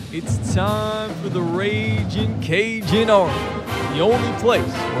It's time for the Raging Cajun Army, the only place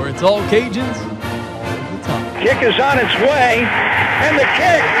where it's all Cajuns all the time. Kick is on its way, and the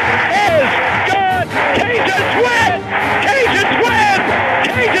kick is good! Cajuns win! Cajuns win!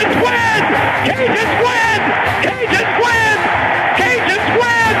 Cajuns win! Cajuns win! Cajuns win! Cajuns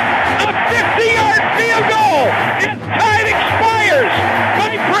win! A 50-yard field goal! And time expires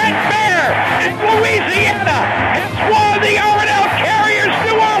by Brent Maher, and Louisiana has won the R&L Carriers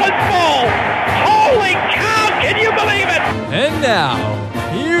New Orleans Bowl! Holy cow, can you believe it? And now,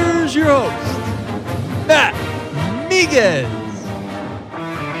 here's your host, Matt Miguez.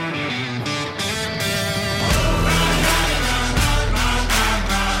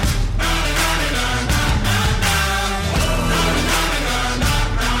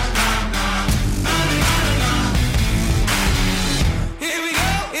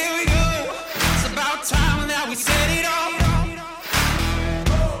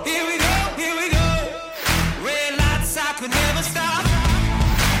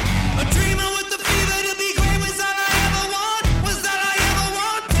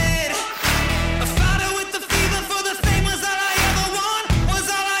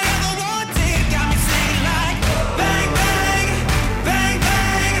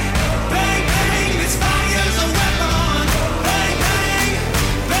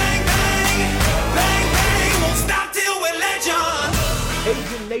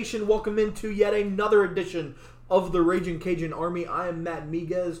 Welcome into yet another edition of the Raging Cajun Army. I am Matt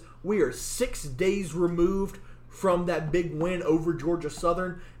Miguez. We are 6 days removed from that big win over Georgia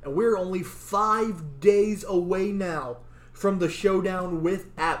Southern, and we're only 5 days away now from the showdown with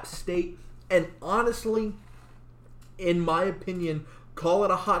App State. And honestly, in my opinion, call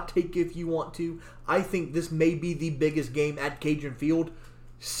it a hot take if you want to, I think this may be the biggest game at Cajun Field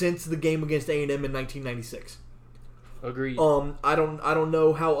since the game against A&M in 1996. Agreed. I don't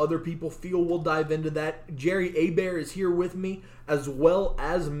know how other people feel. We'll dive into that. Jerry Abear is here with me, as well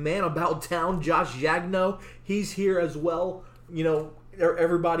as Man About Town, Josh Jagno. He's here as well. You know,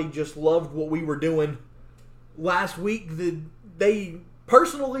 everybody just loved what we were doing last week. They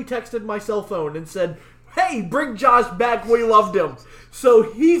personally texted my cell phone and said, "Hey, bring Josh back. We loved him." So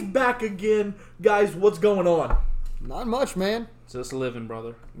he's back again. Guys, what's going on? Not much, man. Just living,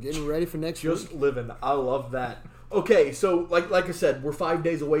 brother. Getting ready for next week. Just living. I love that. Okay, so like I said, we're 5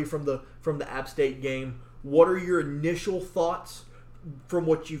 days away from the App State game. What are your initial thoughts from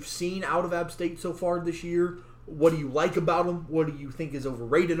what you've seen out of App State so far this year? What do you like about them? What do you think is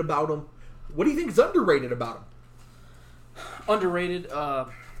overrated about them? What do you think is underrated about them? Underrated. Well,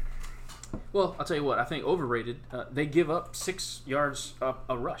 I'll tell you what. I think overrated. They give up 6 yards up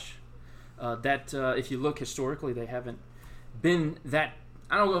a rush. If you look historically, they haven't been that.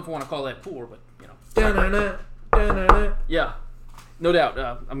 I don't know if I want to call that poor, but you know. Yeah, no doubt.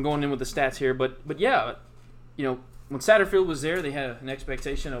 I'm going in with the stats here, but yeah, you know, when Satterfield was there, they had an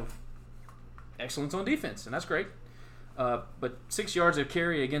expectation of excellence on defense, and that's great. But 6 yards of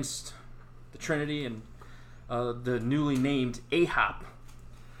carry against the Trinity and the newly named AHOP.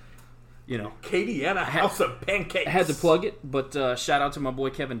 You know, Acadiana House of Pancakes. I had to plug it, but shout out to my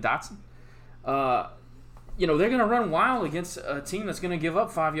boy Kevin Dotson. You know, they're going to run wild against a team that's going to give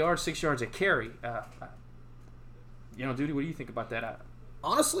up 5 yards, 6 yards of carry. You know, Duty, what do you think about that?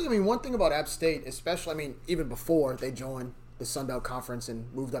 Honestly, I mean, one thing about App State, especially, I mean, even before they joined the Sun Belt Conference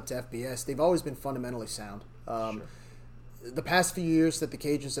and moved up to FBS, they've always been fundamentally sound. Sure. The past few years that the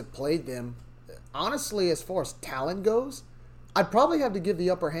Cajuns have played them, honestly, as far as talent goes, I'd probably have to give the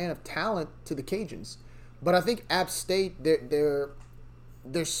upper hand of talent to the Cajuns. But I think App State, they're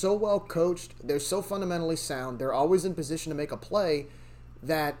so well coached, they're so fundamentally sound, they're always in position to make a play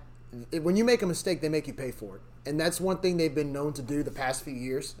that when you make a mistake, they make you pay for it. And that's one thing they've been known to do the past few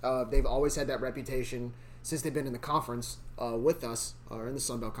years. They've always had that reputation since they've been in the conference with us, or in the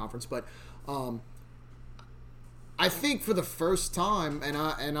Sun Belt Conference. But I think for the first time, and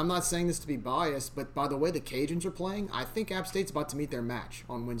I'm not saying this to be biased, but by the way the Cajuns are playing, I think App State's about to meet their match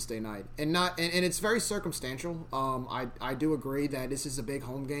on Wednesday night. And it's very circumstantial. I do agree that this is a big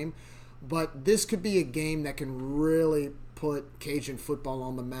home game, but this could be a game that can really put Cajun football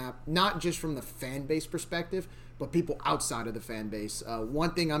on the map, not just from the fan base perspective, but people outside of the fan base.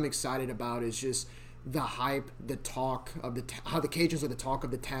 One thing I'm excited about is just the hype, the talk of how the Cajuns are the talk of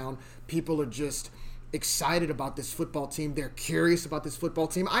the town. People are just excited about this football team. They're curious about this football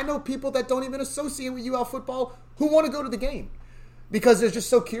team. I know people that don't even associate with UL football who want to go to the game because they're just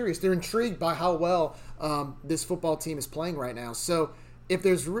so curious. They're intrigued by how well this football team is playing right now. So if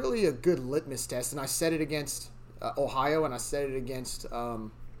there's really a good litmus test, and I said it against Ohio and I said it against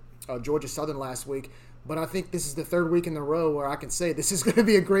Georgia Southern last week, But I think this is the third week in a row where I can say this is going to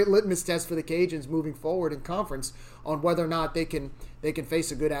be a great litmus test for the Cajuns moving forward in conference on whether or not they can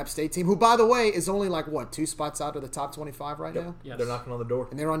face a good App State team, who, by the way, is only 2 spots out of the top 25 right now? Yes. They're knocking on the door.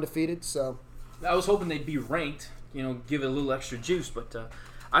 And they're undefeated, so... I was hoping they'd be ranked, give it a little extra juice. But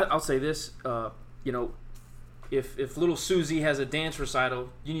I'll say this, if little Susie has a dance recital,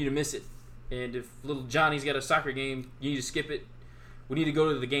 you need to miss it. And if little Johnny's got a soccer game, you need to skip it. We need to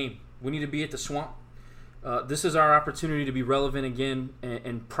go to the game. We need to be at the Swamp. This is our opportunity to be relevant again,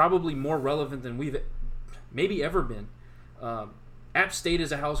 and probably more relevant than we've maybe ever been. App State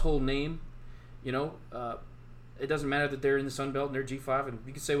is a household name. It doesn't matter that they're in the Sun Belt and they're G5, and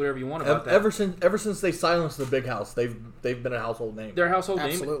you can say whatever you want about that. Ever since they silenced the Big House, they've been a household name. They're a household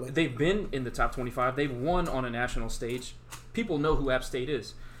Absolutely. name. They've been in the top 25. They've won on a national stage. People know who App State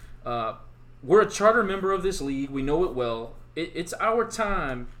is. We're a charter member of this league. We know it well. It's our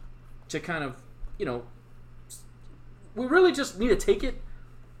time to kind of, we really just need to take it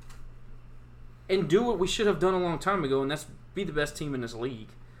and do what we should have done a long time ago, and that's be the best team in this league.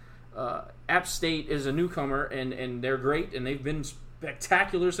 App State is a newcomer, and they're great, and they've been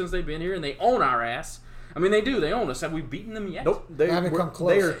spectacular since they've been here, and they own our ass. I mean, they do. They own us. Have we beaten them yet? Nope. They haven't come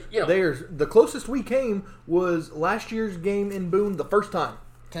close. The closest we came was last year's game in Boone the first time.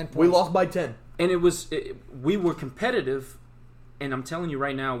 10 points. We lost by 10. And we were competitive, and I'm telling you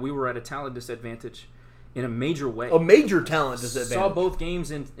right now, we were at a talent disadvantage in a major way. A major talent disadvantage. Saw both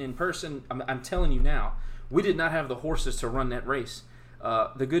games in person. I'm telling you now, we did not have the horses to run that race.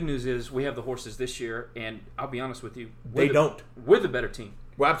 The good news is we have the horses this year, and I'll be honest with you, we're the better team.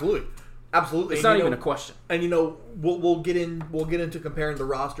 Well, absolutely. It's not even a question. And we'll get into comparing the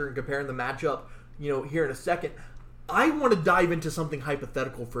roster and comparing the matchup, here in a second. I want to dive into something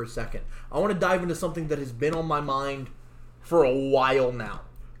hypothetical for a second. I want to dive into something that has been on my mind for a while now.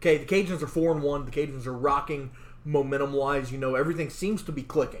 Okay, the Cajuns are 4-1. The Cajuns are rocking momentum-wise. Everything seems to be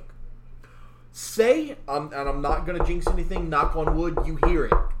clicking. Say, and I'm not going to jinx anything, knock on wood, you hear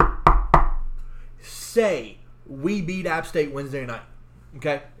it. Say we beat App State Wednesday night,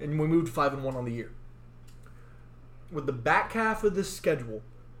 okay? And we moved 5-1 on the year. With the back half of this schedule,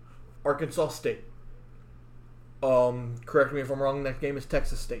 Arkansas State. Correct me if I'm wrong, next game is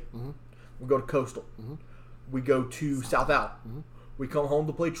Texas State. Mm-hmm. We go to Coastal. Mm-hmm. We go to South Allen. Mm-hmm. We come home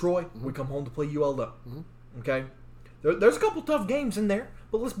to play Troy. Mm-hmm. We come home to play ULO. Mm-hmm. Okay? There's a couple tough games in there,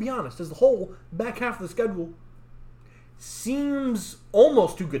 but let's be honest. As a whole, back half of the schedule seems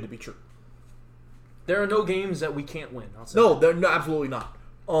almost too good to be true. There are no games that we can't win. I'll say no, absolutely not.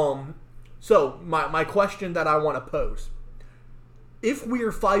 So my question that I want to pose: if we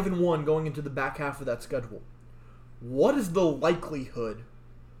are 5-1 going into the back half of that schedule, what is the likelihood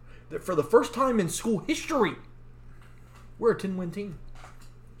that for the first time in school history, we're a 10-win team?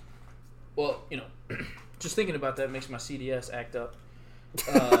 Well, just thinking about that makes my CDS act up.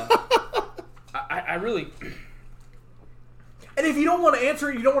 I really... And if you don't want to answer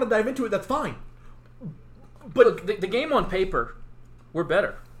it, you don't want to dive into it, that's fine. But look, the game on paper, we're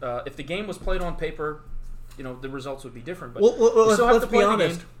better. If the game was played on paper, the results would be different. But let's be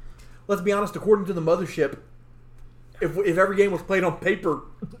honest. Let's be honest. According to the mothership, if every game was played on paper,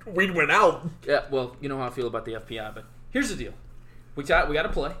 we'd win out. Yeah, well, you know how I feel about the FPI, but here's the deal: we got to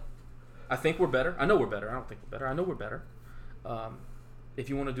play. I think we're better. I know we're better. I don't think we're better. I know we're better. If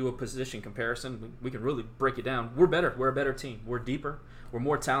you want to do a position comparison, we can really break it down. We're better. We're a better team. We're deeper. We're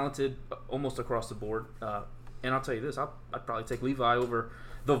more talented almost across the board. And I'll tell you this, I'd probably take Levi over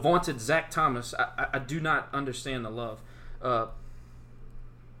the vaunted Zach Thomas. I do not understand the love.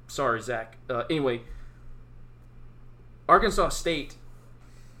 Sorry, Zach. Anyway, Arkansas State,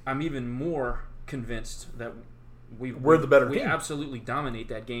 I'm even more convinced that we're the better team. We absolutely dominate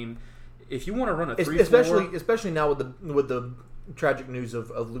that game. If you want to run a 3-4... Especially now with the tragic news of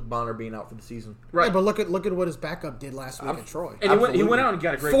Luke Bonner being out for the season. Right. Yeah, but look at what his backup did last week at Troy. And he went out and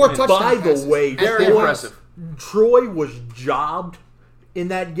got a great 4 win. touchdowns. By the way, very impressive. Troy was jobbed in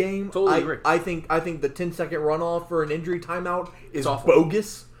that game. Totally agree. I think the 10-second runoff for an injury timeout is awful.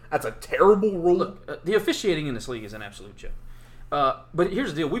 Bogus. That's a terrible rule. Look, the officiating in this league is an absolute joke. But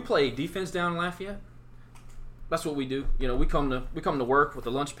here's the deal: we play defense down in Lafayette. That's what we do. We come to work with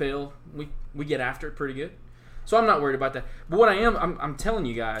the lunch pail. We get after it pretty good. So I'm not worried about that. But what I'm telling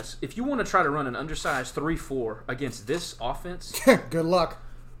you guys, if you want to try to run an undersized 3-4 against this offense, good luck.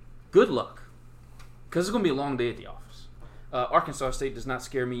 Good luck, because it's going to be a long day at the office. Arkansas State does not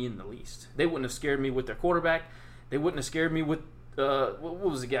scare me in the least. They wouldn't have scared me with their quarterback. They wouldn't have scared me with what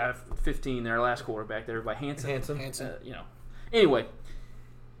was the guy 15, their last quarterback there by Hanson. Hanson. Anyway.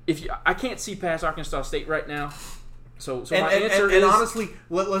 I can't see past Arkansas State right now. So And, my and, answer and, is and honestly,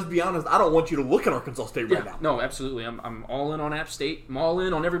 let's be honest. I don't want you to look at Arkansas State right now. no, absolutely. I'm all in on App State. I'm all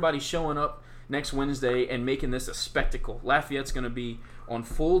in on everybody showing up next Wednesday and making this a spectacle. Lafayette's going to be on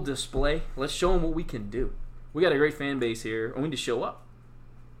full display. Let's show them what we can do. We got a great fan base here, and we need to show up.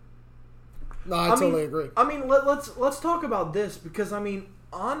 No, I totally agree. I mean, let's talk about this because I mean,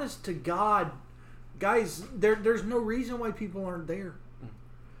 honest to God, guys, there's no reason why people aren't there.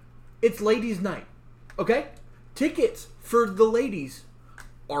 It's ladies' night, okay? Tickets for the ladies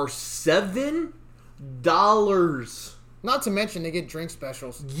are $7. Not to mention they get drink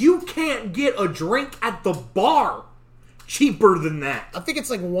specials. You can't get a drink at the bar cheaper than that. I think it's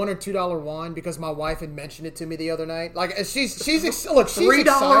like $1 or $2 wine because my wife had mentioned it to me the other night. Like she's $3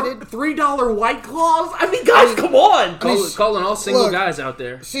 excited. $3 White Claws. I mean, guys, come on. Calling all single look, guys out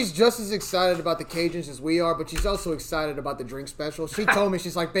there. She's just as excited about the Cajuns as we are, but she's also excited about the drink special. She told me,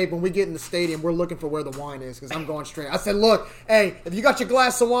 she's like, babe, when we get in the stadium, we're looking for where the wine is because I'm going straight. I said, look, hey, if you got your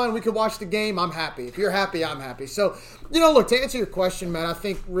glass of wine, we could watch the game. I'm happy. If you're happy, I'm happy. So, look, to answer your question, man, I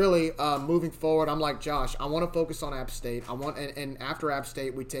think really moving forward, I'm like Josh. I want to focus on App State. I want, and after App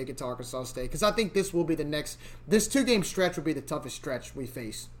State, we take it to Arkansas State because I think this will be this 2-game stretch will be the toughest stretch we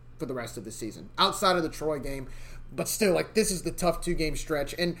face for the rest of the season outside of the Troy game. But still, like, this is the tough 2-game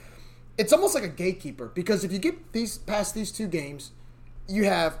stretch. And it's almost like a gatekeeper because if you get past these 2 games, you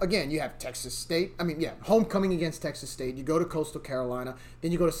have Texas State. Homecoming against Texas State. You go to Coastal Carolina.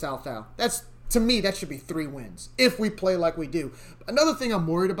 Then you go to South Al. To me, that should be 3 wins if we play like we do. Another thing I'm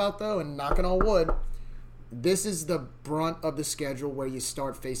worried about, though, and knocking on wood, this is the brunt of the schedule where you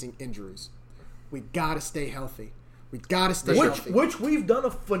start facing injuries. We got to stay healthy. We got to stay healthy. Which we've done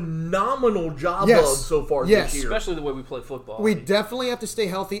a phenomenal job of so far this year. Especially the way we play football. We definitely have to stay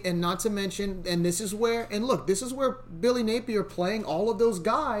healthy, and not to mention, this is where Billy Napier playing all of those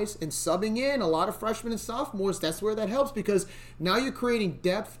guys and subbing in a lot of freshmen and sophomores, that's where that helps because now you're creating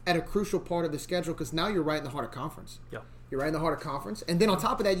depth at a crucial part of the schedule because now you're right in the heart of conference. Yeah. You're right in the heart of conference. And then on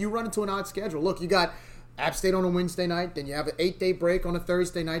top of that, you run into an odd schedule. Look, you got App State on a Wednesday night, then you have an 8-day break on a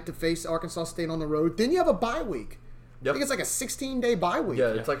Thursday night to face Arkansas State on the road. Then you have a bye week. Yep. I think it's like a 16-day bye week.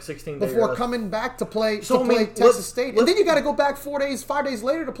 Yeah, it's like 16 days. Before coming back to play Texas State. And then you got to go back 5 days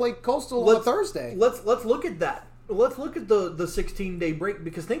later to play Coastal on a Thursday. Let's look at that. Let's look at the 16-day break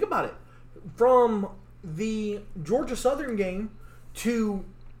because think about it. From the Georgia Southern game to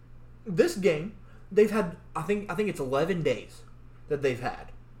this game, they've had I think it's 11 days that they've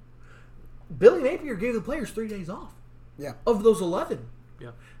had. Billy Napier gave the players 3 days off. Yeah. Of those 11.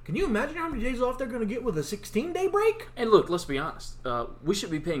 Yeah. Can you imagine how many days off they're going to get with a 16-day break? And look, let's be honest. We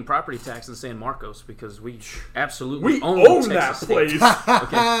should be paying property tax in San Marcos because we absolutely own that Texas place. State.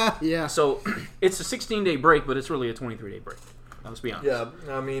 Okay. Yeah. So it's a 16-day break, but it's really a 23-day break. Now, let's be honest. Yeah,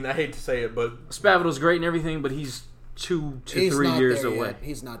 I mean, I hate to say it, but Spavital's great and everything, but he's 2 to 3 years away. Yet.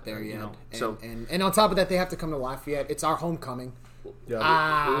 He's not there yet. And on top of that, they have to come to Lafayette. It's our homecoming.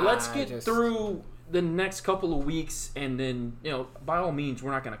 Let's get through the next couple of weeks, and then by all means,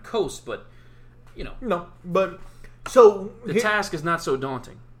 we're not going to coast, but no. But so the task is not so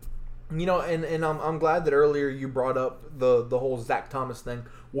daunting. And I'm glad that earlier you brought up the whole Zach Thomas thing.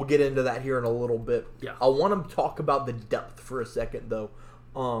 We'll get into that here in a little bit. Yeah. I want to talk about the depth for a second, though.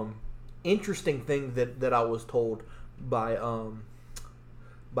 Interesting thing that I was told by an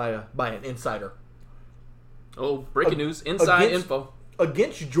insider. Oh, breaking news! Inside info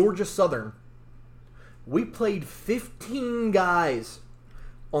against Georgia Southern. We played 15 guys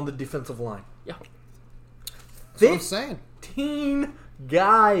on the defensive line. Yeah. That's what I'm saying. 15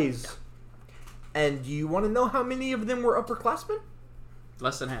 guys. And do you want to know how many of them were upperclassmen?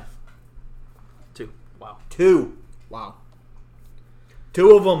 Less than half. 2. Wow. 2. Wow.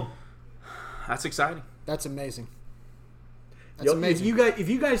 2 of them. That's exciting. That's amazing. That's amazing. If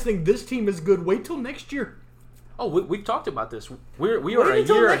you guys think this team is good, wait till next year. Oh, we've talked about this. We are Wait a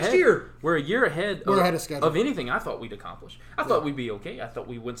until year next ahead. year. We're a year ahead. We're ahead of schedule. Of anything I thought we'd accomplish. I thought we'd be okay. I thought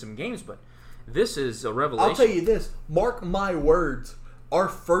we'd win some games, but this is a revelation. I'll tell you this. Mark my words. Our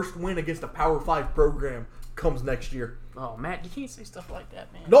first win against a Power 5 program comes next year. Oh, Matt, you can't say stuff like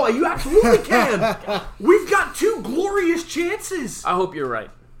that, man. No, you absolutely can. We've got 2 glorious chances. I hope you're right.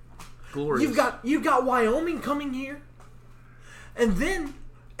 Glorious. You've got Wyoming coming here, and then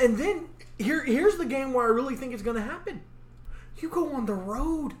here's the game where I really think it's going to happen. You go on the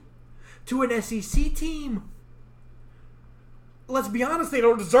road to an SEC team. Let's be honest, they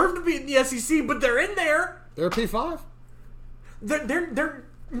don't deserve to be in the SEC, but they're in there. They're a P5. They're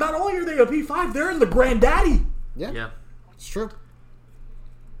not only are they a P5, they're in the granddaddy. Yeah. It's true.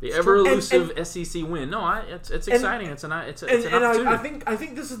 The ever elusive SEC win. No, it's exciting. It's an opportunity. I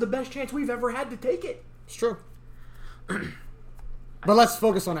think this is the best chance we've ever had to take it. It's true. But let's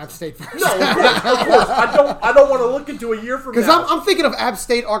focus on App State first. No, of course. I don't want to look into a year from Because now. I'm thinking of App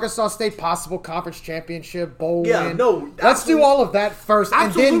State, Arkansas State, possible conference championship, bowl win. No. Let's do all of that first, and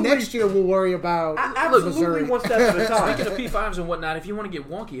Absolutely. then next year we'll worry about Absolutely Missouri. one step at a time. Speaking of P5s and whatnot, if you want to get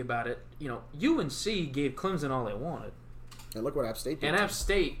wonky about it, UNC gave Clemson all they wanted, And look what App State did. and App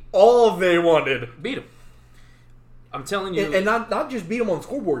State All they wanted. beat them. I'm telling you, And not just beat them on the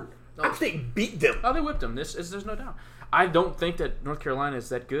scoreboard. App State beat them. oh, they whipped them. There's no doubt. I don't think that North Carolina is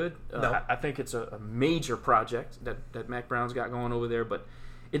that good. No. I think it's a major project that Mac Brown's got going over there, but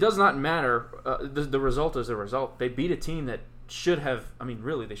it does not matter. The result is the result. They beat a team that should have. I mean,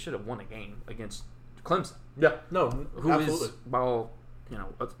 really, they should have won a game against Clemson, Yeah, no, who absolutely. is by all They're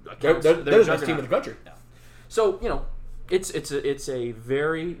accounts, the best juggernaut. team in the country. So it's a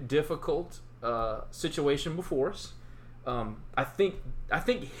very difficult situation before us. I think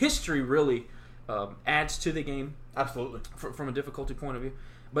history really adds to the game Absolutely. from a difficulty point of view,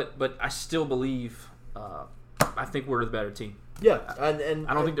 but I still believe I think we're the better team. Yeah, and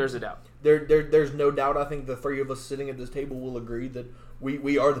I don't think there's a doubt. There's no doubt. I think the three of us sitting at this table will agree that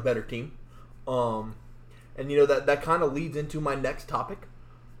we are the better team. And that kind of leads into my next topic.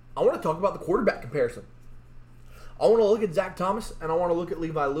 I want to talk about the quarterback comparison. I want to look at Zach Thomas and I want to look at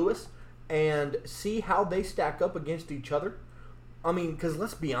Levi Lewis and see how they stack up against each other. I mean, because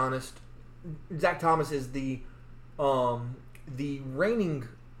let's be honest, Zach Thomas is the reigning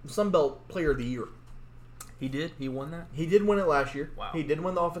Sun Belt Player of the Year. He did. He won that. He did win it last year. Wow. He did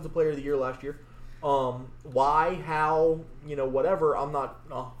win the Offensive Player of the Year last year. Why, how, whatever, I'm not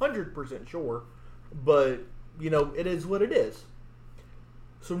 100% sure. But, it is what it is.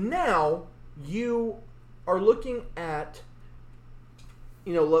 So now you are looking at,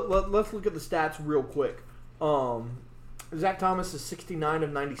 let's look at the stats real quick. Zach Thomas is 69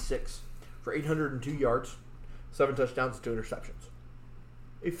 of 96 for 802 yards, 7 touchdowns, 2 interceptions.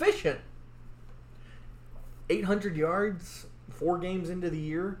 Efficient. 800 yards, 4 games into the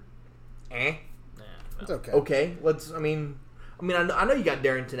year. Yeah, It's okay. Okay, I know you got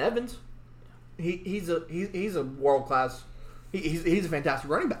Darrington Evans. He's a world class. He's a fantastic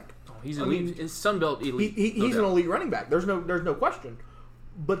running back. he's elite. He's Sun Belt elite. He's an elite running back. There's no question.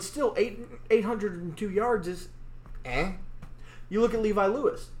 But still, 802 yards is You look at Levi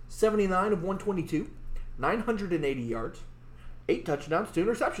Lewis, 79 of 122, 980 yards, 8 touchdowns, 2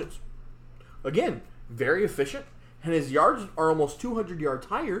 interceptions. Again, very efficient, and his yards are almost 200 yards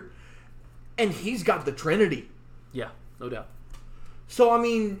higher, and he's got the Trinity. Yeah, no doubt. So,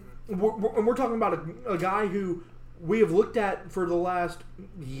 we're talking about a guy who we have looked at for the last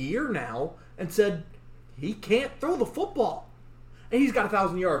year now and said he can't throw the football. And he's got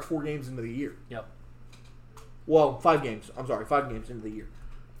 1,000 yards 4 games into the year. Yep. Well, 5 games. I'm sorry, 5 games into the year.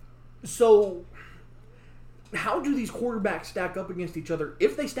 So, how do these quarterbacks stack up against each other,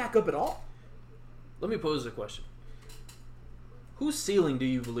 if they stack up at all? Let me pose a question. Whose ceiling do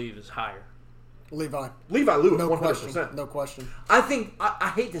you believe is higher? Levi. Levi Lewis, No 100%. question. No question. I think,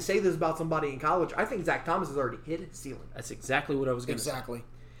 I hate to say this about somebody in college, I think Zach Thomas has already hit his ceiling. That's exactly what I was going to say. Exactly.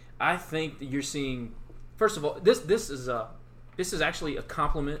 I think that you're seeing. First of all, this is actually a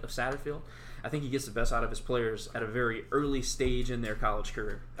compliment of Satterfield. I think he gets the best out of his players at a very early stage in their college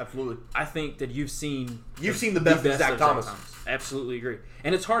career. Absolutely. I think that you've seen the best of Zach Thomas. Absolutely agree.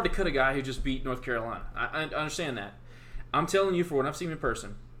 And it's hard to cut a guy who just beat North Carolina. I understand that. I'm telling you, for what I've seen in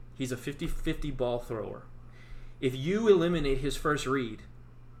person, he's a 50-50 ball thrower. If you eliminate his first read,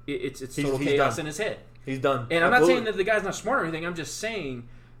 it's total chaos done. in his head. He's done. And I'm not saying that the guy's not smart or anything. I'm just saying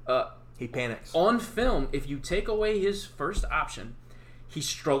he panics. on film, if you take away his first option, he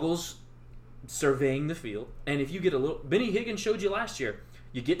struggles surveying the field. And if you get a little... Benny Higgins showed you last year.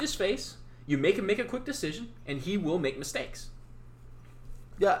 You get in his face, you make him make a quick decision, and he will make mistakes.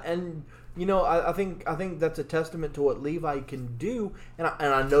 Yeah, and I think that's a testament to what Levi can do, and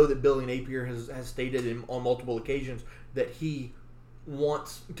I know that Billy Napier has stated on multiple occasions that he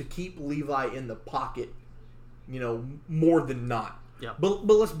wants to keep Levi in the pocket, more than not. Yeah. But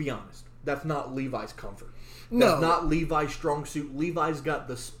let's be honest, that's not Levi's comfort. That's not Levi's strong suit. Levi's got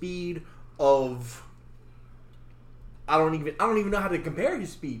the speed of... I don't even know how to compare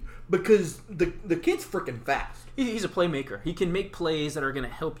his speed, because the kid's freaking fast. He's a playmaker. He can make plays that are going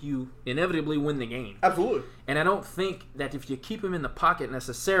to help you inevitably win the game. Absolutely. And I don't think that if you keep him in the pocket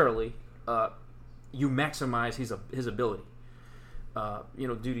necessarily, you maximize his ability.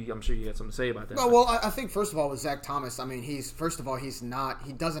 Duty, I'm sure you got something to say about that. Well, I think first of all with Zach Thomas,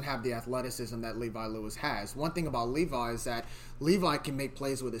 he doesn't have the athleticism that Levi Lewis has. One thing about Levi is that Levi can make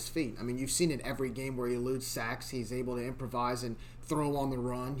plays with his feet. You've seen in every game where he eludes sacks, he's able to improvise and throw on the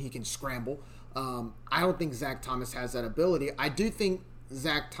run. He can scramble. I don't think Zach Thomas has that ability. I do think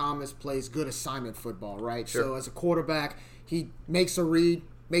Zach Thomas plays good assignment football, right? Sure. So as a quarterback, he makes a read,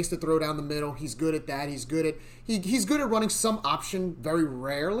 makes the throw down the middle. He's good at that. He's good at running some option very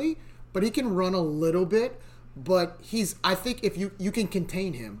rarely, but he can run a little bit. But I think if you can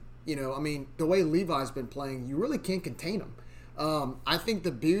contain him, I mean, the way Levi's been playing, you really can't contain him. I think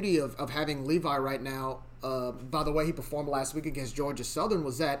the beauty of having Levi right now, by the way he performed last week against Georgia Southern,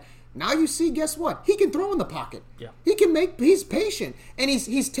 was that now you see, guess what? He can throw in the pocket. Yeah. He's patient, and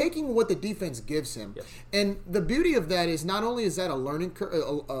he's taking what the defense gives him. Yes. And the beauty of that is not only is that a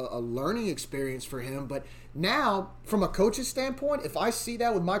learning experience for him, but now from a coach's standpoint, if I see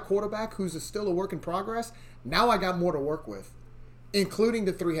that with my quarterback, who's still a work in progress, now I got more to work with, including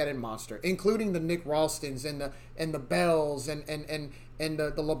the three-headed monster, including the Nick Ralstons and the Bells and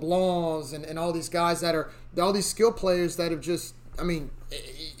the LeBlancs and all these guys that are all these skill players that have just, I mean,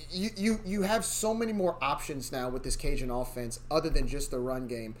 you have so many more options now with this Cajun offense other than just the run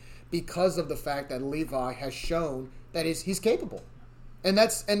game because of the fact that Levi has shown that he's capable. And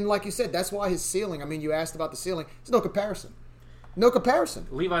like you said, that's why his ceiling, I mean, you asked about the ceiling, there's no comparison. No comparison.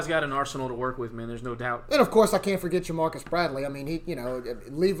 Levi's got an arsenal to work with, man. There's no doubt. And of course, I can't forget Jamarcus Bradley. I mean,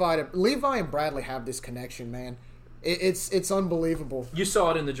 Levi and Bradley have this connection, man. It's unbelievable. You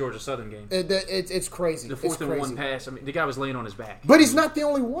saw it in the Georgia Southern game. It's crazy. The 4th and 1 pass. I mean, the guy was laying on his back. But he's not the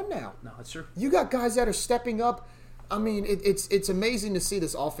only one now. No, that's true. You got guys that are stepping up. I mean, it's amazing to see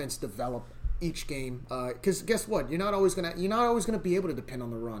this offense develop each game. Because guess what? You're not always gonna be able to depend on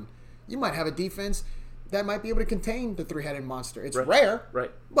the run. You might have a defense that might be able to contain the three-headed monster. It's rare,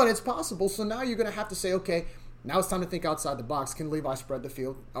 right? But it's possible. So now you're going to have to say, okay, now it's time to think outside the box. Can Levi spread the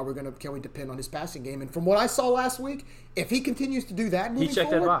field? Can we depend on his passing game? And from what I saw last week, if he continues to do that, moving checked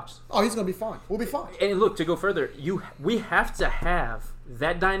forward, that box. Oh, he's going to be fine. We'll be fine. And look, to go further, we have to have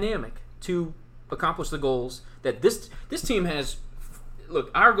that dynamic to accomplish the goals that this team has.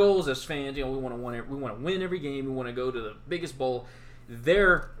 Look, our goals as fans, we want to win every game. We want to go to the biggest bowl.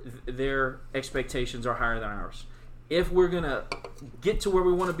 Their expectations are higher than ours. If we're going to get to where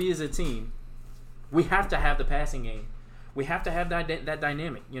we want to be as a team, we have to have the passing game. We have to have that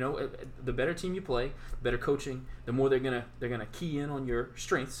dynamic. The better team you play, better coaching, the more they're gonna key in on your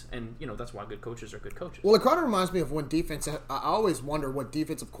strengths, and that's why good coaches are good coaches. Well, it kind of reminds me of when defense. I always wonder what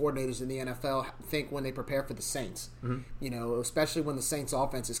defensive coordinators in the NFL think when they prepare for the Saints. Mm-hmm. Especially when the Saints'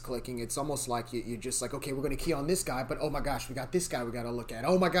 offense is clicking, it's almost like you're just like, okay, we're going to key on this guy, but oh my gosh, we got this guy we got to look at.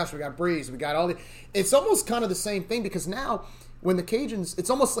 Oh my gosh, we got Breeze, we got all the. It's almost kind of the same thing because now. When the Cajuns, it's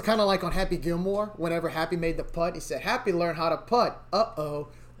almost kind of like on Happy Gilmore. Whenever Happy made the putt, he said, "Happy learned how to putt." Uh-oh.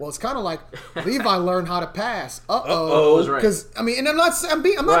 Well, it's kind of like Levi learned how to pass. Uh-oh. Because right. I mean, and I'm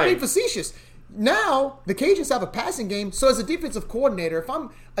not being facetious. Now the Cajuns have a passing game. So as a defensive coordinator, if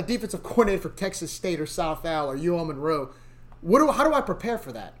I'm a defensive coordinator for Texas State or South Al or UL Monroe, how do I prepare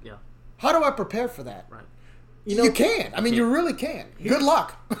for that? Yeah. How do I prepare for that? Right. You can. I mean, you really can. Good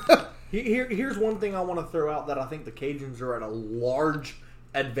luck. Here's one thing I want to throw out that I think the Cajuns are at a large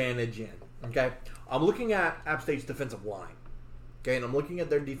advantage in. Okay, I'm looking at App State's defensive line. Okay, and I'm looking at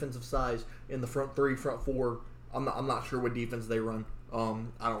their defensive size in the front three, front four. I'm not sure what defense they run.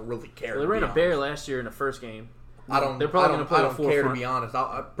 I don't really care. Well, they ran a bear last year in the first game. They're probably going to play a forefront. Care to be honest.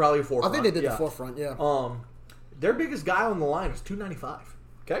 Probably a forefront. I think they did the forefront. Yeah. Their biggest guy on the line is 295.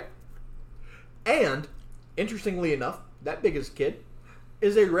 Okay, and interestingly enough, that biggest kid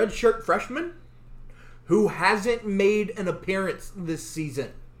is a redshirt freshman who hasn't made an appearance this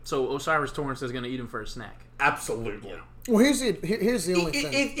season. So Osiris Torrance is going to eat him for a snack. Absolutely. Well, here's the only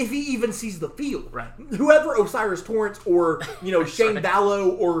thing. If he even sees the field. Right. Whoever Osiris Torrance or Shane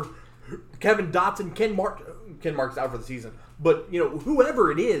Ballo or Kevin Dotson, Ken Mark's out for the season. But,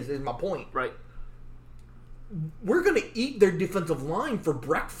 whoever it is my point. Right. We're going to eat their defensive line for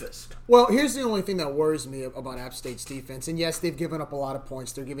breakfast. Well, here's the only thing that worries me about App State's defense. And yes, they've given up a lot of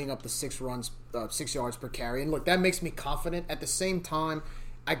points. They're giving up the 6 yards per carry. And look, that makes me confident. At the same time,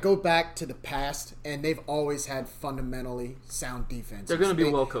 I go back to the past, and they've always had fundamentally sound defense. They're going to be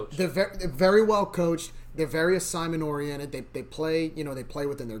well coached. They're very well coached. They're very assignment oriented. They play. They play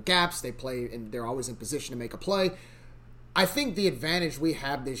within their gaps. They play, and they're always in position to make a play. I think the advantage we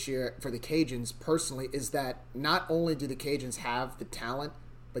have this year for the Cajuns, personally, is that not only do the Cajuns have the talent,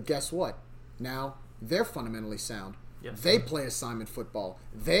 but guess what? Now they're fundamentally sound. Yes. They play assignment football.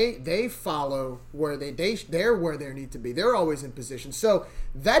 They follow where they're where they need to be. They're always in position. So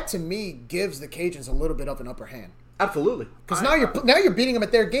that to me gives the Cajuns a little bit of an upper hand. Absolutely. Because now you're beating them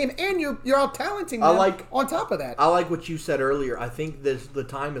at their game, and you're out talenting them. On top of that, I like what you said earlier. I think the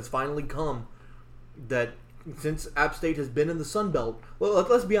time has finally come that since App State has been in the Sun Belt, well,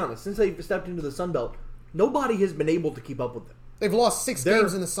 let's be honest, since they've stepped into the Sun Belt, nobody has been able to keep up with them. They've lost 6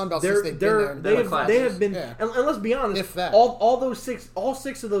 games in the Sun Belt since they've been there. They have been, Yeah. and let's be honest, If that. all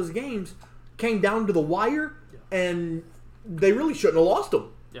 6 of those games came down to the wire, and they really shouldn't have lost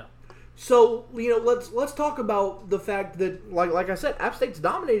them. Yeah. So let's talk about the fact that, like I said, App State's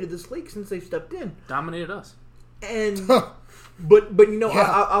dominated this league since they've stepped in, Dominated us. and but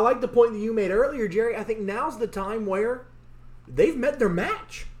Yeah. I like the point that you made earlier, Jerry. I think now's the time where they've met their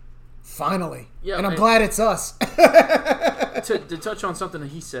match. Finally. Yeah, and I'm man. glad it's us. To touch on something that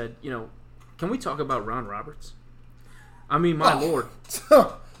he said, can we talk about Ron Roberts? I mean, my lord.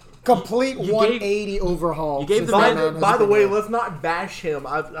 Complete You 180 overhaul. you gave since the that man- man has By the been way, there. let's not bash him.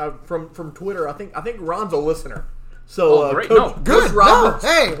 From Twitter, I think Ron's a listener. So Oh, great. Coach, No, Coach Good. Roberts. No,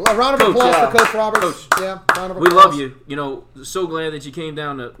 hey, a round of Coach, applause yeah. for Coach Roberts. Coach, yeah, round of We applause. love you. So glad that you came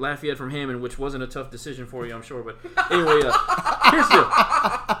down to Lafayette from Hammond, which wasn't a tough decision for you, I'm sure. But anyway, here's the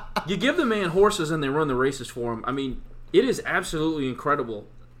deal. You give the man horses and they run the races for him. I mean, it is absolutely incredible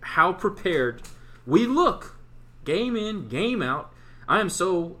how prepared we look game in, game out. I am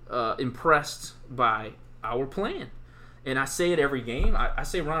so impressed by our plan. And I say it every game. I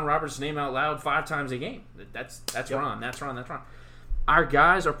say Ron Roberts' name out loud 5 times a game. That's Ron. That's Ron. That's Ron. Our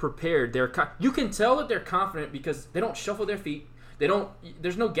guys are prepared. You can tell that they're confident because they don't shuffle their feet. They don't.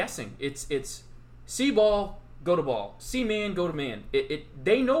 There's no guessing. It's see ball, go to ball. See man, go to man.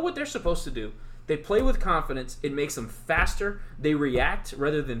 They know what they're supposed to do. They play with confidence. It makes them faster. They react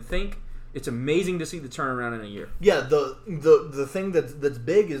rather than think. It's amazing to see the turnaround in a year. Yeah, the thing that's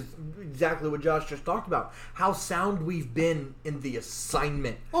big is exactly what Josh just talked about. How sound we've been in the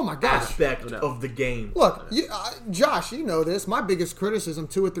assignment Oh my gosh. aspect No doubt. of the game. Look, Josh, you know this. My biggest criticism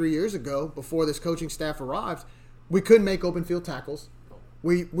 2 or 3 years ago, before this coaching staff arrived, we couldn't make open field tackles.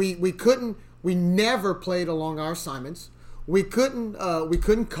 We couldn't. We never played along our assignments. We couldn't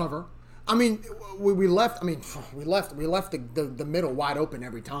cover. I mean, we left. We left the middle wide open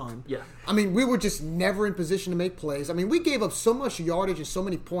every time. Yeah. I mean, we were just never in position to make plays. I mean, we gave up so much yardage and so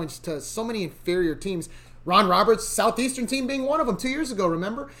many points to so many inferior teams. Ron Roberts, Southeastern team being one of them 2 years ago,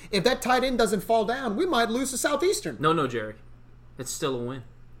 remember? If that tight end doesn't fall down, we might lose to Southeastern. No, Jerry. It's still a win.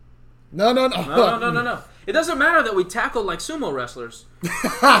 No. No. It doesn't matter that we tackle like sumo wrestlers.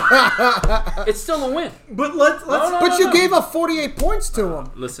 It's still a win. But let's No. But you gave up 48 points to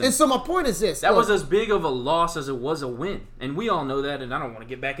them. Listen. And so my point is this. That look, was as big of a loss as it was a win, and we all know that. And I don't want to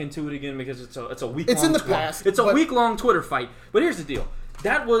get back into it again because it's a week. It's in the past, It's a but- week-long Twitter fight. But here's the deal: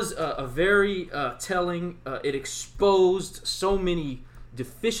 that was a very telling. It exposed so many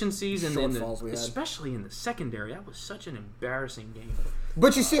deficiencies, and Shortfalls we had. especially in the secondary. That was such an embarrassing game.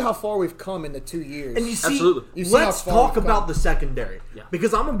 But you see how far we've come in the 2 years. And you see, Absolutely. You see let's how far talk we've about come. the secondary. Yeah.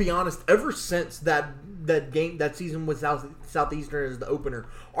 Because I'm gonna be honest, ever since that season with Southeastern as the opener,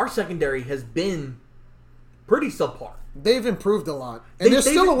 our secondary has been pretty subpar. They've improved a lot. And they're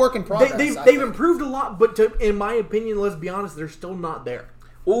still a work in progress. They've I think. improved a lot, but in my opinion, let's be honest, they're still not there.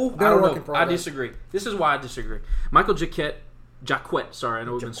 Oh, I They're a don't work in know. I progress. disagree. This is why I disagree. Michael Jacquet. Sorry, I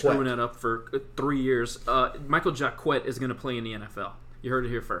know we've been Jacquet. screwing that up for 3 years. Michael Jacquet is going to play in the NFL. You heard it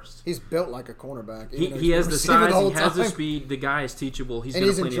here first. He's built like a cornerback. He even though has he's the been receiving size, whole he has the time. speed. The guy is teachable. He's And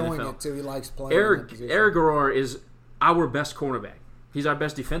going to he's play in the enjoying NFL. it too. He likes playing. in that Eric position. Garror is our best cornerback. He's our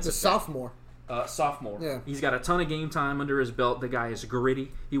best the defensive sophomore. sophomore. Yeah. He's got a ton of game time under his belt. The guy is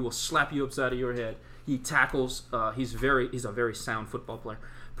gritty. He will slap you upside of your head. He tackles. He's a very sound football player.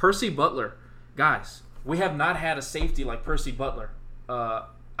 Percy Butler, guys, we have not had a safety like Percy Butler.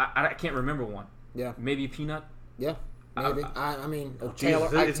 I can't remember one. Yeah. Maybe Peanut. Yeah. Maybe. I mean, Jesus,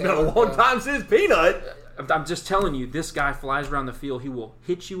 Taylor. it's been a long time since Peanut. I'm just telling you, this guy flies around the field. He will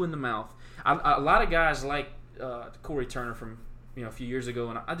hit you in the mouth. A lot of guys like Corey Turner from a few years ago,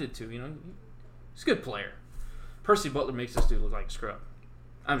 and I did too. He's a good player. Percy Butler makes this dude look like a scrub.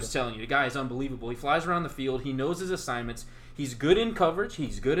 I'm just telling you, the guy is unbelievable. He flies around the field. He knows his assignments. He's good in coverage. He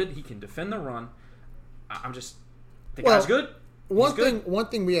can defend the run. The guy's good. He's good. One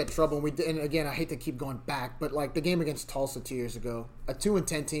thing we had trouble, and again, I hate to keep going back, but like the game against Tulsa 2 years ago, a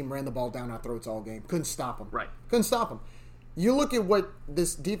 2-10 team ran the ball down our throats all game. Couldn't stop them. Right. Couldn't stop them. You look at what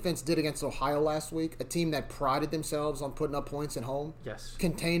this defense did against Ohio last week, a team that prided themselves on putting up points at home. Yes.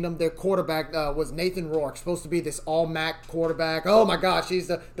 Contained them. Their quarterback was Nathan Rourke, supposed to be this all-MAC quarterback. Oh my gosh, he's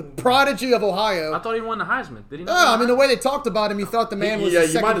the prodigy of Ohio. I thought he won the Heisman. Did he not? I mean, the way they talked about him, you thought the man was Yeah, the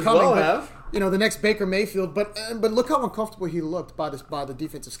you second might as coming. well but have. the next Baker Mayfield. But look how uncomfortable he looked by the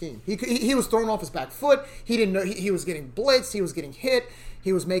defensive scheme. He was thrown off his back foot. He didn't know he was getting blitzed. He was getting hit.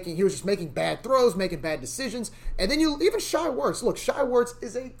 He was just making bad throws, making bad decisions. And then even Shai Werts. Look, Shai Werts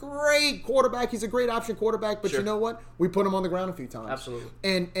is a great quarterback. He's a great option quarterback. But you know what? We put him on the ground a few times. Absolutely.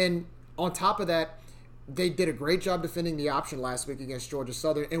 And on top of that, they did a great job defending the option last week against Georgia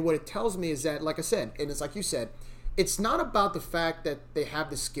Southern. And what it tells me is that, like I said, and it's like you said, it's not about the fact that they have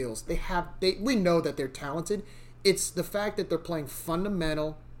the skills. We know that they're talented. It's the fact that they're playing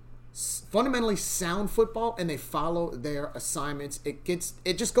fundamentally sound football and they follow their assignments. It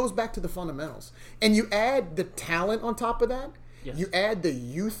just goes back to the fundamentals. And you add the talent on top of that. Yes. You add the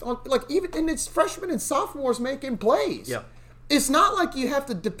youth on, and it's freshmen and sophomores making plays. Yeah. It's not like you have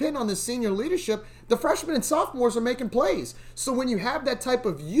to depend on the senior leadership. The freshmen and sophomores are making plays. So when you have that type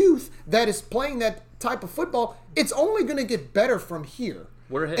of youth that is playing that type of football, it's only going to get better from here.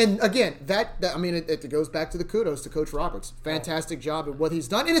 We're ahead. And again, it goes back to the kudos to Coach Roberts. Fantastic job at what he's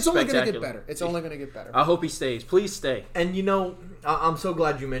done, and it's only going to get better. It's only going to get better. I hope he stays. Please stay. And I'm so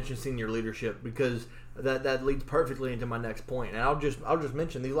glad you mentioned senior leadership because that leads perfectly into my next point. And I'll just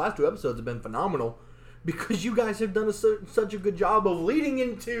mention these last 2 episodes have been phenomenal because you guys have done such a good job of leading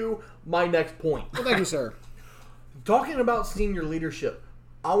into my next point. Well, thank you, sir. Talking about senior leadership,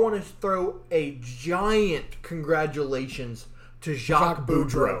 I want to throw a giant congratulations to Jacques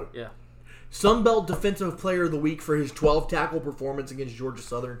Boudreau. Yeah. Sunbelt Defensive Player of the Week for his 12-tackle performance against Georgia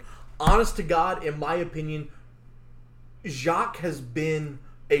Southern. Honest to God, in my opinion, Jacques has been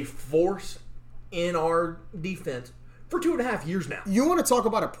a force in our defense for 2.5 years now. You want to talk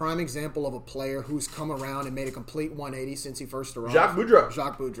about a prime example of a player who's come around and made a complete 180 since he first arrived? Jacques Boudreau.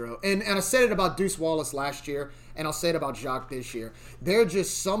 Jacques Boudreau. And I said it about Deuce Wallace last year, and I'll say it about Jacques this year. There are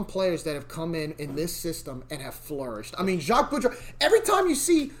just some players that have come in this system and have flourished. I mean, Jacques Boudreau, every time you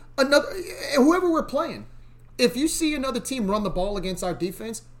see whoever we're playing, if you see another team run the ball against our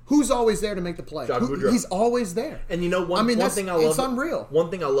defense, who's always there to make the play? Jacques Boudreau. He's always there. And one thing I love, it's unreal. One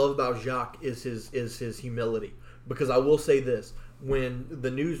thing I love about Jacques is his humility. Because I will say this: when the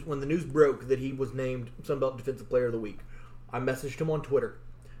news broke that he was named Sunbelt Defensive Player of the Week, I messaged him on Twitter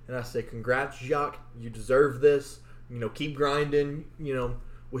and I said, "Congrats, Jacques! You deserve this. Keep grinding.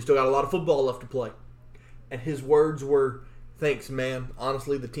 We still got a lot of football left to play." And his words were, "Thanks, man.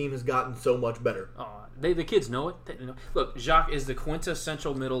 Honestly, the team has gotten so much better." The kids know it. Look, Jacques is the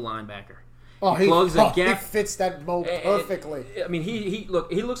quintessential middle linebacker. He plugs a gap. He fits that mold perfectly. I mean, he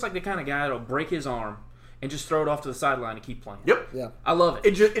looks like the kind of guy that'll break his arm and just throw it off to the sideline and keep playing. Yep. Yeah. I love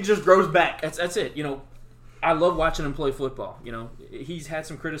it. It just grows back. That's it. I love watching him play football. He's had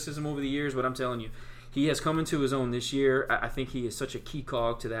some criticism over the years, but I'm telling you, he has come into his own this year. I think he is such a key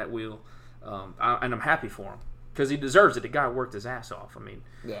cog to that wheel, and I'm happy for him because he deserves it. The guy worked his ass off. I mean,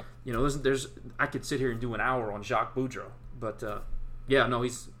 yeah. There's I could sit here and do an hour on Jacques Boudreau, but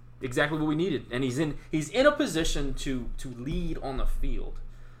he's exactly what we needed, and he's in a position to lead on the field.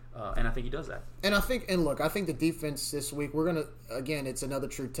 And I think he does that. And I think the defense this week, it's another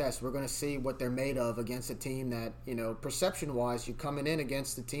true test. We're going to see what they're made of against a team that, perception-wise, you're coming in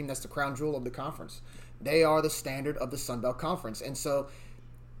against the team that's the crown jewel of the conference. They are the standard of the Sun Belt Conference. And so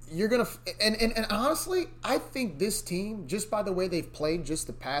you're going to – and honestly, I think this team, just by the way they've played just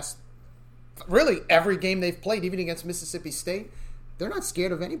the past – really every game they've played, even against Mississippi State, they're not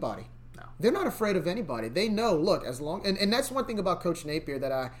scared of anybody. No. They're not afraid of anybody. They know, look, as long – and that's one thing about Coach Napier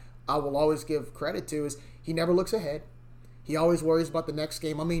that I will always give credit to is he never looks ahead. He always worries about the next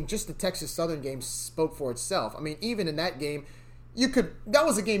game. I mean, just the Texas Southern game spoke for itself. I mean, even in that game, that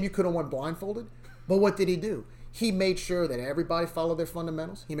was a game you could have won blindfolded. But what did he do? He made sure that everybody followed their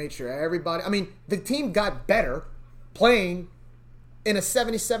fundamentals. He made sure everybody – I mean, the team got better playing in a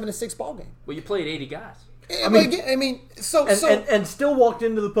 77-6 ball game. Well, you played 80 guys. And still walked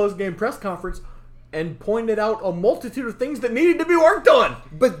into the post-game press conference and pointed out a multitude of things that needed to be worked on.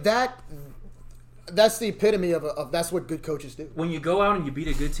 But that's the epitome of that's what good coaches do. When you go out and you beat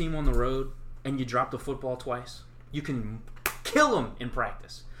a good team on the road and you drop the football twice, you can kill them in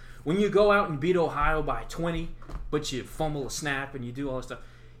practice. When you go out and beat Ohio by 20, but you fumble a snap and you do all this stuff,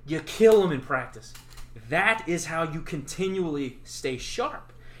 you kill them in practice. That is how you continually stay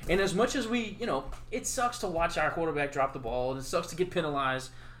sharp. And as much as it sucks to watch our quarterback drop the ball and it sucks to get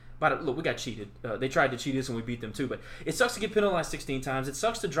penalized. But look, we got cheated. They tried to cheat us and we beat them too. But it sucks to get penalized 16 times. It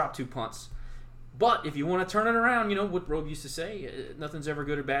sucks to drop 2 punts. But if you want to turn it around, what Robe used to say, nothing's ever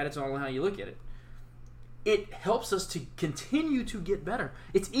good or bad. It's all how you look at it. It helps us to continue to get better.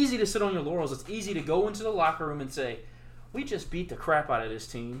 It's easy to sit on your laurels. It's easy to go into the locker room and say, we just beat the crap out of this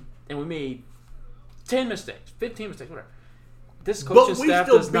team and we made 10 mistakes, 15 mistakes, whatever. this coaching we staff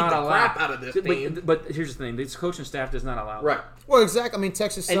still does beat not the allow. crap out of this team. But here's the thing: this coaching staff does not allow. Right. Well, exactly. I mean,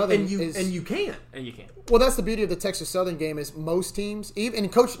 Texas Southern And you can. And you can't. Well, that's the beauty of the Texas Southern game is most teams, even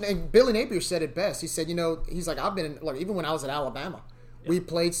and Billy Napier said it best. He said, he's like, even when I was at Alabama, we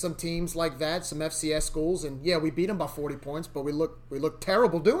played some teams like that, some FCS schools, and yeah, we beat them by 40 points, but we look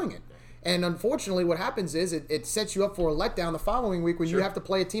terrible doing it. And unfortunately, what happens is it sets you up for a letdown the following week when you have to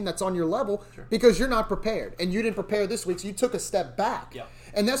play a team that's on your level because you're not prepared. And you didn't prepare this week, so you took a step back. Yeah.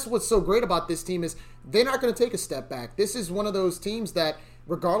 And that's what's so great about this team is they're not going to take a step back. This is one of those teams that,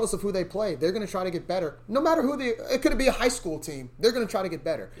 regardless of who they play, they're going to try to get better. No matter who it could be a high school team. They're going to try to get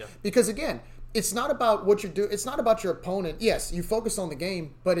better. Yeah. Because, again, it's not about what you're doing. It's not about your opponent. Yes, you focus on the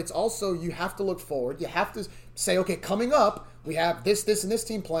game, but it's also you have to look forward. You have to say, okay, coming up, we have this, and this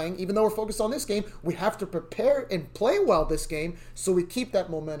team playing. Even though we're focused on this game, we have to prepare and play well this game so we keep that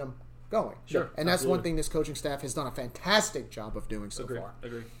momentum going. Sure. And that's one thing this coaching staff has done a fantastic job of doing so far.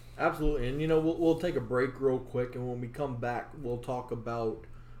 Agree. Absolutely. And, we'll take a break real quick, and when we come back, we'll talk about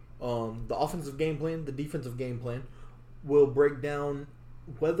the offensive game plan, the defensive game plan. We'll break down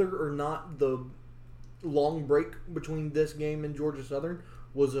whether or not the long break between this game and Georgia Southern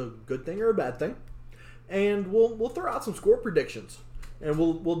was a good thing or a bad thing. And we'll throw out some score predictions. And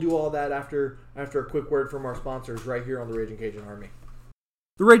we'll do all that after a quick word from our sponsors right here on the Raging Cajun Army.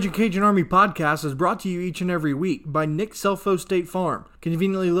 The Raging Cajun Army podcast is brought to you each and every week by Nick Selfo State Farm,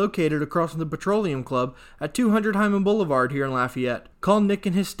 conveniently located across from the Petroleum Club at 200 Hyman Boulevard here in Lafayette. Call Nick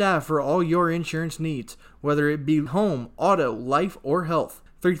and his staff for all your insurance needs, whether it be home, auto, life, or health.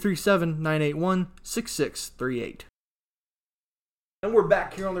 337-981-6638. And we're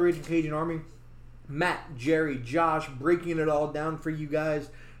back here on the Raging Cajun Army. Matt, Jerry, Josh, breaking it all down for you guys.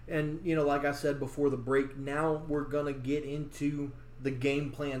 And, like I said before the break, now we're going to get into the game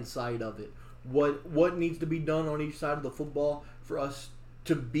plan side of it. What needs to be done on each side of the football for us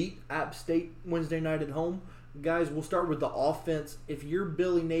to beat App State Wednesday night at home. Guys, we'll start with the offense. If you're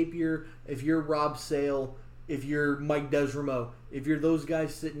Billy Napier, if you're Rob Sale, if you're Mike Desramo, if you're those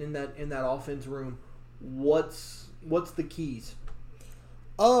guys sitting in that offense room, what's the keys?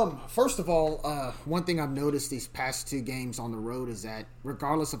 First of all, one thing I've noticed these past two games on the road is that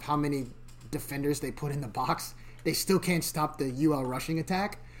regardless of how many defenders they put in the box, they still can't stop the UL rushing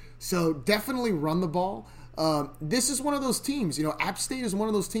attack. So definitely run the ball. This is one of those teams. App State is one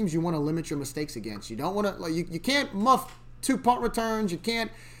of those teams you want to limit your mistakes against. You don't want to you can't muff 2 punt returns. You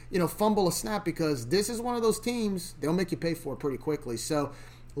can't fumble a snap because this is one of those teams they'll make you pay for it pretty quickly. So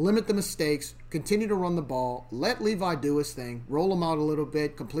limit the mistakes, continue to run the ball, let Levi do his thing, roll him out a little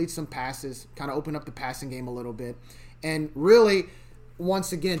bit, complete some passes, kind of open up the passing game a little bit, and really,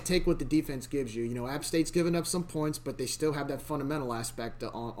 once again, take what the defense gives you. App State's given up some points, but they still have that fundamental aspect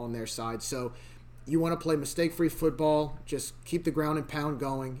on their side. So you want to play mistake-free football, just keep the ground and pound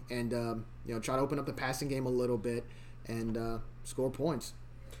going, and try to open up the passing game a little bit and score points.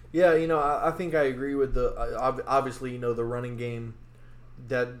 Yeah, I think I agree with obviously, the running game.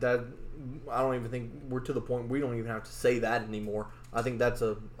 That I don't even think we're to the point we don't even have to say that anymore. I think that's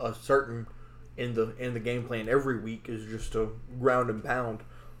a certain in the game plan every week is just to ground and pound.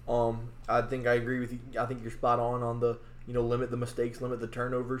 I think I agree with you. I think you're spot on the limit the mistakes, limit the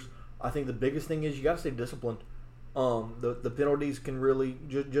turnovers. I think the biggest thing is you got to stay disciplined. The penalties can really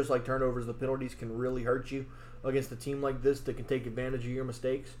just like turnovers. The penalties can really hurt you against a team like this that can take advantage of your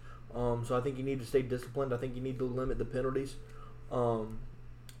mistakes. So I think you need to stay disciplined. I think you need to limit the penalties.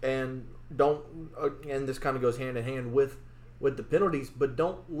 And don't and this kind of goes hand in hand with the penalties, but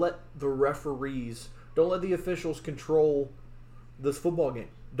don't let the officials control this football game.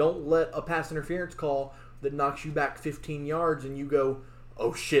 Don't let a pass interference call that knocks you back 15 yards and you go,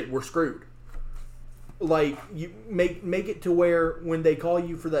 oh shit, we're screwed. Like, you make it to where when they call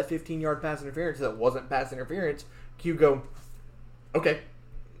you for that 15-yard pass interference that wasn't pass interference, you go, okay,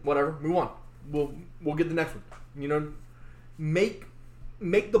 whatever, move on. We'll get the next one.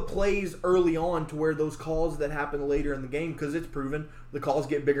 Make the plays early on to where those calls that happen later in the game, because it's proven the calls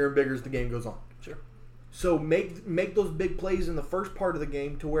get bigger and bigger as the game goes on. Sure. So make those big plays in the first part of the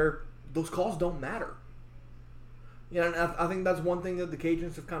game to where those calls don't matter. And I think that's one thing that the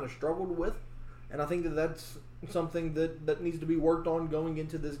Cajuns have kind of struggled with, and I think that's something that needs to be worked on going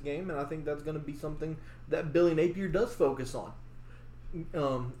into this game, and I think that's going to be something that Billy Napier does focus on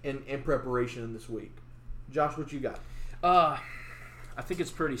in preparation in this week. Josh, what you got? I think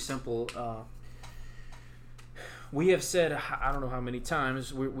it's pretty simple. We have said, I don't know how many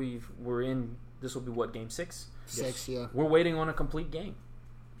times, we're in, this will be what, game 6? 6, yeah. We're waiting on a complete game.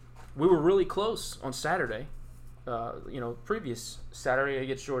 We were really close on Saturday, previous Saturday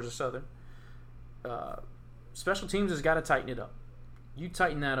against Georgia Southern. special teams has got to tighten it up. You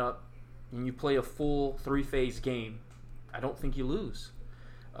tighten that up, and you play a full 3-phase game, I don't think you lose.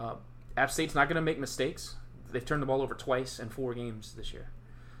 App State's not going to make mistakes. They've turned the ball over twice in 4 games this year.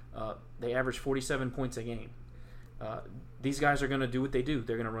 They average 47 points a game. These guys are going to do what they do.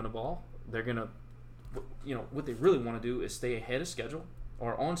 They're going to run the ball. They're going to, what they really want to do is stay ahead of schedule,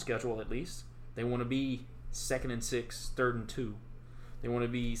 or on schedule at least. They want to be 2nd and 6, 3rd and 2. They want to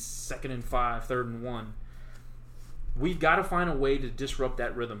be 2nd and 5, 3rd and 1. We've got to find a way to disrupt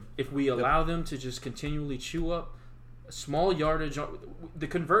that rhythm. If we allow them to just continually chew up small yardage, the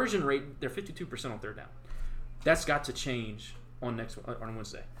conversion rate, they're 52% on 3rd down. That's got to change on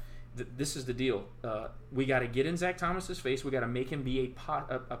Wednesday. This is the deal. We got to get in Zach Thomas's face. We got to make him be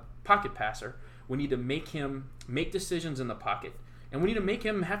a pocket passer. We need to make him make decisions in the pocket, and we need to make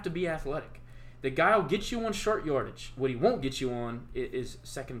him have to be athletic. The guy will get you on short yardage. What he won't get you on is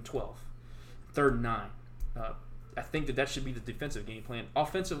 2nd and 12, 3rd and 9. I think that should be the defensive game plan.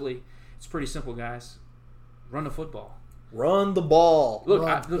 Offensively, it's pretty simple, guys. Run the football. Run the ball. Look,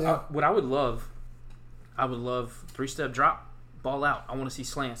 what I would love 3-step drop, ball out. I want to see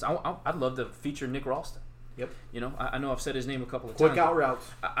slants. I'd love to feature Nick Ralston. Yep. I know I've said his name a couple of Quick times. out routes.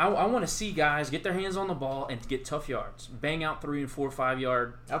 I want to see guys get their hands on the ball and get tough yards. Bang out 3 and 4, 5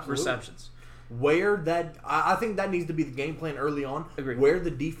 yard receptions. I think that needs to be the game plan early on. Agreed. Wear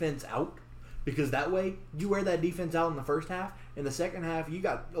the defense out, because that way you wear that defense out in the first half. In the second half, you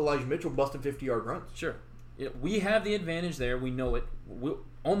got Elijah Mitchell busting 50-yard runs. Sure. We have the advantage there. We know it.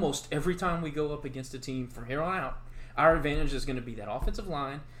 Almost every time we go up against a team from here on out, our advantage is going to be that offensive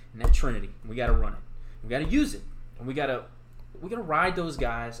line and that trinity. We got to run it. We got to use it, and we got to ride those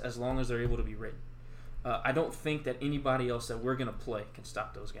guys as long as they're able to be ridden. I don't think that anybody else that we're going to play can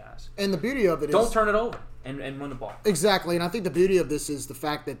stop those guys. And the beauty of it is... Don't turn it over and run the ball. Exactly, and I think the beauty of this is the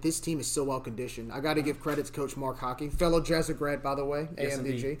fact that this team is so well conditioned. I got to give credit to Coach Mark Hockey, fellow Jesuit grad, by the way, Yes,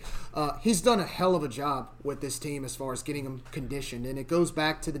 AMDG. He's done a hell of a job with this team as far as getting them conditioned, and it goes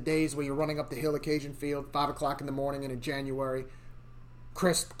back to the days where you're running up the hill at Cajun Field, 5 o'clock in the morning in January,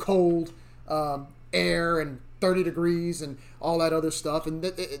 crisp, cold, air, and 30 degrees and all that other stuff. And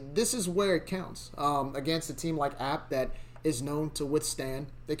this is where it counts. Against a team like App that is known to withstand,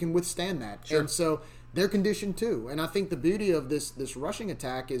 they can withstand that. Sure. And so they're conditioned too. And I think the beauty of this rushing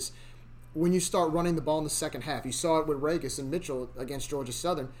attack is when you start running the ball in the second half. You saw it with Regis and Mitchell against Georgia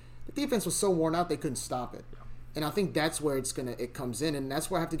Southern. The defense was so worn out they couldn't stop it. And I think that's where it comes in. And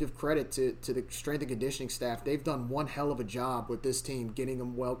that's where I have to give credit to the strength and conditioning staff. They've done one hell of a job with this team, getting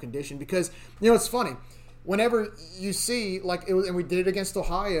them well conditioned. Because, it's funny. Whenever you see, and we did it against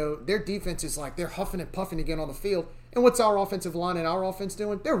Ohio, their defense is they're huffing and puffing to get on the field. And what's our offensive line and our offense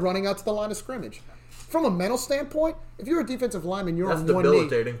doing? They're running out to the line of scrimmage. From a mental standpoint, if you're a defensive lineman, you're on one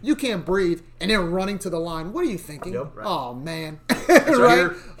knee, you can't breathe, and they're running to the line. What are you thinking? Yep. Right. Oh, man. So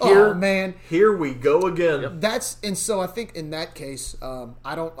right? Oh, man. Here we go again. Yep. And so I think in that case, I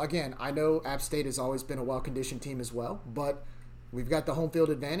know App State has always been a well-conditioned team as well, but we've got the home field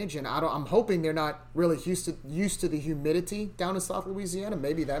advantage, and I'm hoping they're not really used to the humidity down in South Louisiana.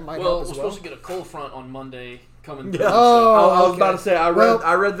 Maybe that might help as we're well. supposed to get a cold front on Monday coming. Yeah. Oh, I was about to okay. say,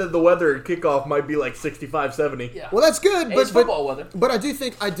 I read that the weather at kickoff might be 65, 70. Yeah. Well, that's good, Hey, but it's football weather. But I do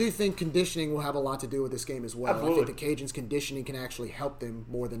think conditioning will have a lot to do with this game as well. Absolutely. I think the Cajuns' conditioning can actually help them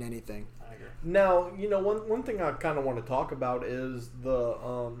more than anything. I agree. Now, one thing I kind of want to talk about is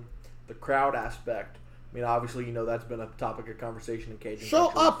the crowd aspect. I mean, obviously, that's been a topic of conversation in Cajun Show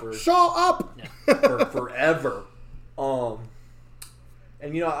country up! for forever.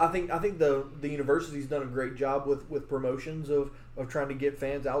 And I think the university's done a great job with promotions of trying to get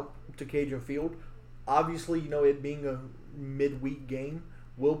fans out to Cajun Field. Obviously, it being a midweek game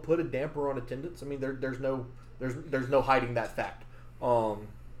will put a damper on attendance. I mean, there's no hiding that fact.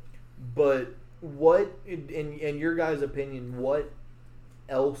 But what, in your guys' opinion, what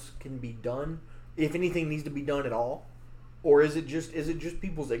else can be done? If anything needs to be done at all, or is it just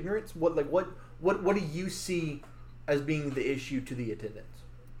people's ignorance? What do you see as being the issue to the attendance?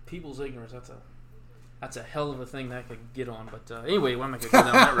 People's ignorance. That's a hell of a thing that I could get on. But anyway, I'm not gonna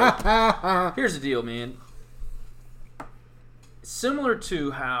go down that road. Here's the deal, man. Similar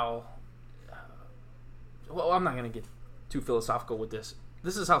to how, I'm not gonna get too philosophical with this.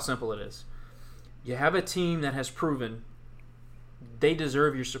 This is how simple it is. You have a team that has proven they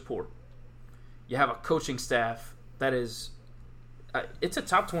deserve your support. You have a coaching staff that is, it's a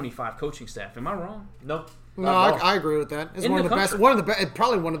top 25 coaching staff. Am I wrong? No. No, I agree with that. It's In one the of the best. country.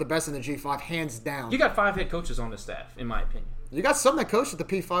 Probably one of the best in the G5, hands down. You got 5 head coaches on the staff, in my opinion. You got some that coach at the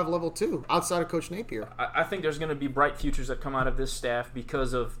P5 level too, outside of Coach Napier. I think there's going to be bright futures that come out of this staff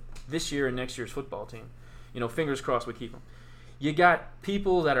because of this year and next year's football team. fingers crossed we keep them. You got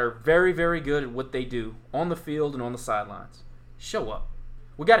people that are very, very good at what they do on the field and on the sidelines. Show up.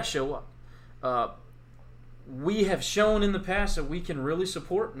 We got to show up. We have shown in the past that we can really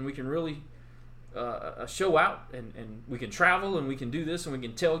support and we can really show out and we can travel and we can do this and we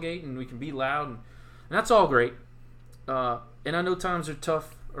can tailgate and we can be loud and that's all great. And I know times are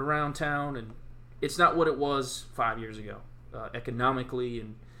tough around town and it's not what it was 5 years ago economically,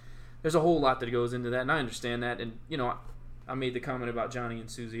 and there's a whole lot that goes into that, and I understand that. And I made the comment about Johnny and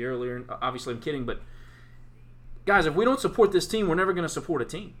Susie earlier, and obviously I'm kidding, but guys, if we don't support this team, we're never going to support a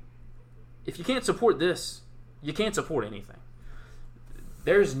team. If you can't support this, you can't support anything.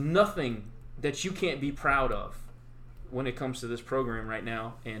 There's nothing that you can't be proud of when it comes to this program right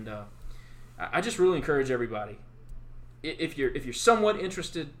now, and I just really encourage everybody. If you're somewhat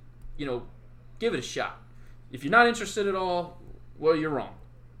interested, give it a shot. If you're not interested at all, well, you're wrong,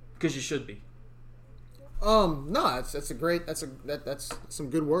 because you should be. No, that's some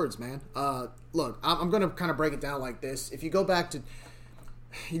good words, man. Look, I'm gonna kind of break it down like this. If you go back to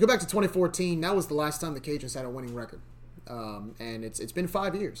 2014, that was the last time the Cajuns had a winning record, and it's been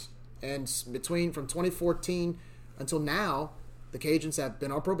 5 years. And from 2014 until now, the Cajuns have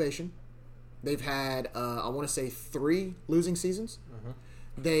been on probation. They've had I want to say 3 losing seasons. Mm-hmm.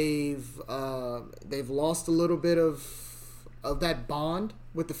 They've lost a little bit of that bond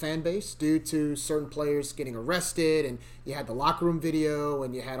with the fan base due to certain players getting arrested, and you had the locker room video,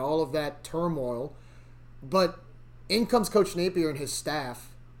 and you had all of that turmoil. But in comes Coach Napier and his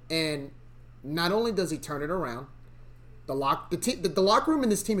staff, and not only does he turn it around, the locker room in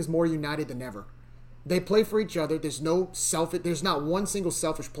this team is more united than ever. They play for each other. There's not one single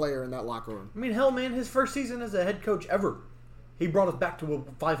selfish player in that locker room. I mean, hell, man, his first season as a head coach ever, he brought us back to a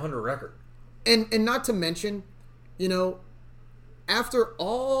 500 record. And not to mention, after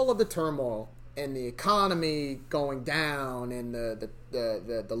all of the turmoil and the economy going down and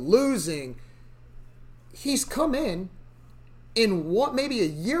the losing, he's come in maybe a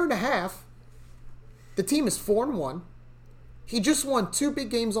year and a half. The team is 4-1. He just won 2 big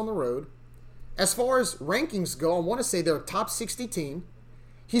games on the road. As far as rankings go, I want to say they're a top 60 team.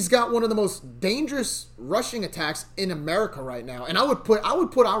 He's got one of the most dangerous rushing attacks in America right now, and I would put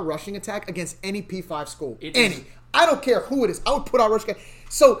our rushing attack against any P5 school. I don't care who it is. I would put our rushing attack.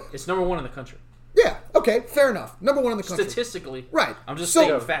 So it's number 1 in the country. Yeah. Okay. Fair enough. Number 1 in the country. Statistically, right? I'm just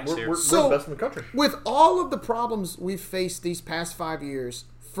stating facts here. We're the best in the country. With all of the problems we've faced these past 5 years,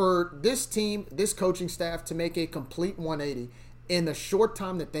 for this team, this coaching staff to make a complete 180 in the short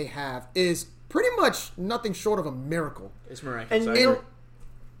time that they have is pretty much nothing short of a miracle. It's miraculous.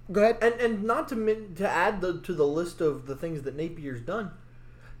 Go ahead. And not to add to the list of the things that Napier's done,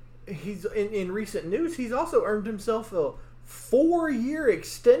 he's in recent news, he's also earned himself a 4-year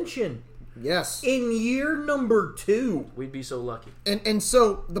extension. Yes. In year number 2. We'd be so lucky. And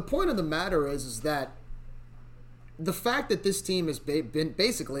so the point of the matter is that the fact that this team has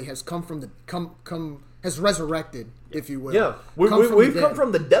basically has has resurrected, if you will. Yeah, we've come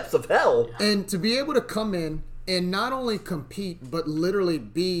from the depths of hell. And to be able to come in and not only compete, but literally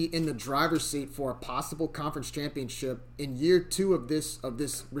be in the driver's seat for a possible conference championship in year 2 of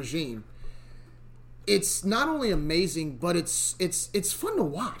this regime, it's not only amazing, but it's fun to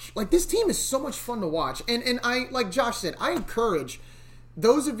watch. Like, this team is so much fun to watch. And I, like Josh said, I encourage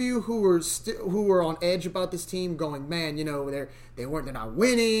those of you who are on edge about this team, going, man, they're not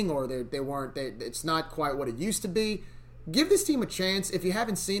winning, or it's not quite what it used to be. Give this team a chance. If you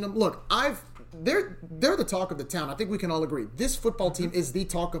haven't seen them, look, they're the talk of the town. I think we can all agree. This football team is the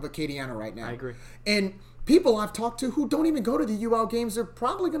talk of Acadiana right now. I agree. And people I've talked to who don't even go to the UL games are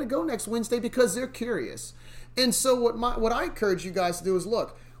probably going to go next Wednesday because they're curious. And so what I encourage you guys to do is,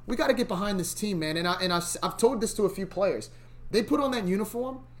 look, we got to get behind this team, man. And I've told this to a few players. They put on that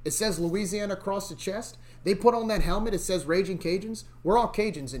uniform. It says Louisiana across the chest. They put on that helmet. It says Raging Cajuns. We're all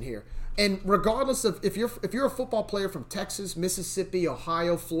Cajuns in here. And regardless of if you're a football player from Texas, Mississippi,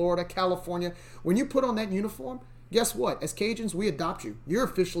 Ohio, Florida, California, when you put on that uniform, guess what? As Cajuns, we adopt you. You're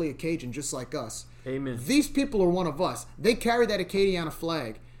officially a Cajun just like us. Amen. These people are one of us. They carry that Acadiana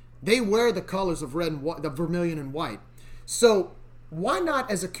flag. They wear the colors of red and white, the vermilion and white. So why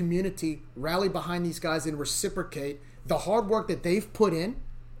not, as a community, rally behind these guys and reciprocate the hard work that they've put in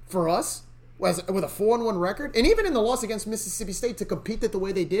for us with a 4-1 record, and even in the loss against Mississippi State to compete the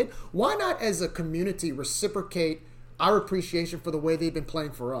way they did? Why not, as a community, reciprocate our appreciation for the way they've been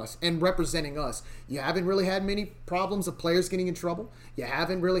playing for us and representing us? You haven't really had many problems of players getting in trouble. You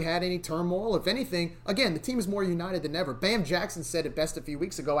haven't really had any turmoil. If anything, again, the team is more united than ever. Bam Jackson said it best a few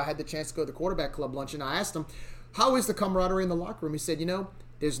weeks ago. I had the chance to go to the quarterback club lunch, and I asked him, how is the camaraderie in the locker room? He said,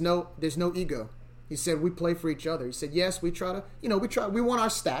 there's no ego. He said, we play for each other. He said, yes, we want our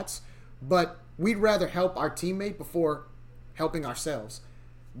stats, but we'd rather help our teammate before helping ourselves.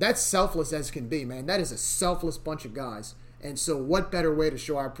 That's selfless as can be, man. That is a selfless bunch of guys. And so what better way to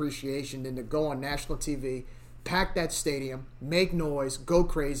show our appreciation than to go on national TV, pack that stadium, make noise, go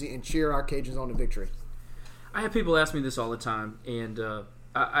crazy, and cheer our Cajuns on to victory. I have people ask me this all the time, and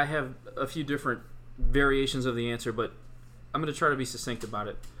I have a few different variations of the answer, but I'm going to try to be succinct about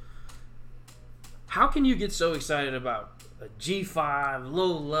it. How can you get so excited about a G5,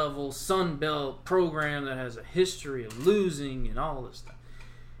 low-level, Sun Belt program that has a history of losing and all this stuff?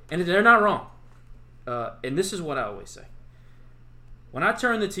 And they're not wrong. And this is what I always say. When I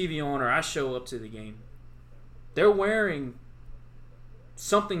turn the TV on or I show up to the game, they're wearing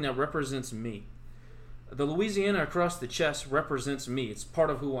something that represents me. The Louisiana across the chest represents me. It's part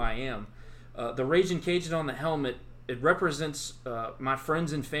of who I am. The Ragin' Cajun on the helmet, it represents my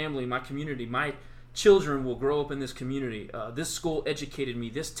friends and family, my community. My children will grow up in this community. This school educated me.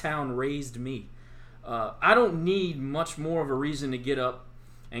 This town raised me. I don't need much more of a reason to get up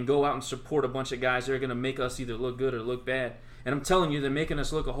and go out and support a bunch of guys that are going to make us either look good or look bad. And I'm telling you, they're making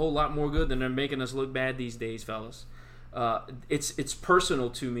us look a whole lot more good than they're making us look bad these days, fellas. It's personal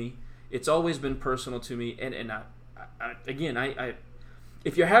to me. It's always been personal to me. And I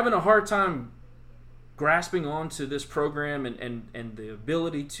if you're having a hard time grasping onto this program and the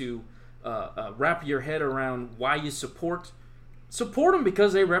ability to wrap your head around why you support them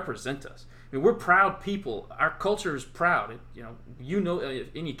because they represent us. I mean, we're proud people. Our culture is proud.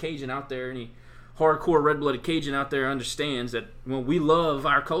 If any Cajun out there, any hardcore red-blooded Cajun out there understands that we love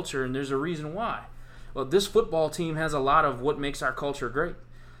our culture, and there's a reason why. Well, this football team has a lot of what makes our culture great,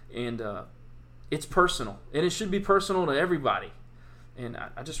 and it's personal, and it should be personal to everybody. And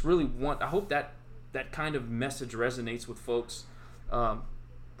I just really I hope that kind of message resonates with folks. I'm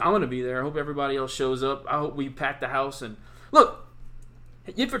going to be there. I hope everybody else shows up. I hope we pack the house. And look,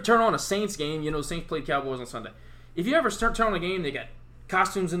 if you ever turn on a Saints game, Saints played Cowboys on Sunday. If you ever turn on a game, they got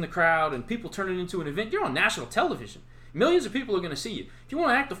costumes in the crowd and people turn it into an event. You're on national television. Millions of people are going to see you. If you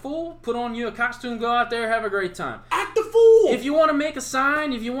want to act a fool, put on you a costume, go out there, have a great time. Act a fool! If you want to make a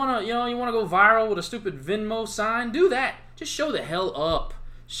sign, if you want to, you want to go viral with a stupid Venmo sign, do that. Just show the hell up.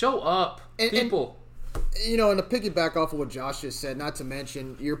 Show up, people. And to piggyback off of what Josh just said, not to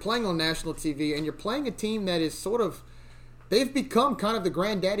mention, you're playing on national TV and you're playing a team that is sort of, they've become kind of the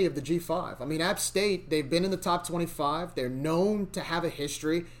granddaddy of the G5. I mean, App State, they've been in the top 25. They're known to have a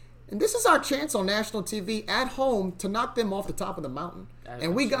history. And this is our chance on national TV at home to knock them off the top of the mountain.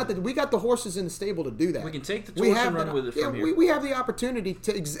 And we got the horses in the stable to do that. We can take the torch and run with it from here. We have the opportunity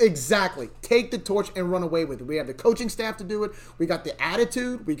to exactly take the torch and run away with it. We have the coaching staff to do it. We got the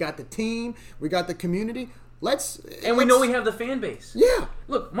attitude. We got the team. We got the community. We know we have the fan base. Yeah.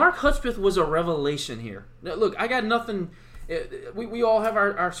 Look, Mark Hudspeth was a revelation here. Now, look, I got nothing. We all have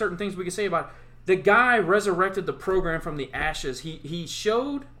our certain things we can say about it. The guy resurrected the program from the ashes. He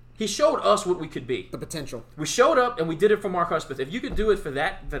showed us what we could be. The potential. We showed up and we did it for Mark Hudspeth. If you could do it for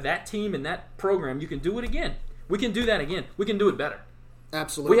that team and that program, you can do it again. We can do that again. We can do it better.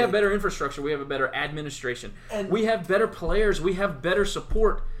 Absolutely. We have better infrastructure. We have a better administration. And we have better players. We have better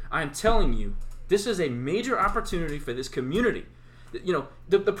support. I am telling you, this is a major opportunity for this community.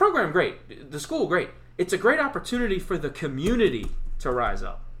 The program, great. The school, great. It's a great opportunity for the community to rise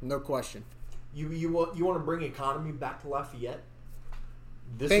up. No question. You want to bring economy back to Lafayette?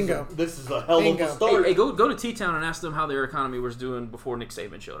 Bingo. This is a hell of a start. Hey, go to T-Town and ask them how their economy was doing before Nick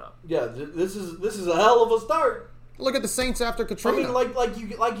Saban showed up. Yeah, this is a hell of a start. Look at the Saints after Katrina. I mean, like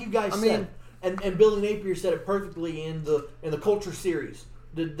you guys said, and Billy Napier said it perfectly in the culture series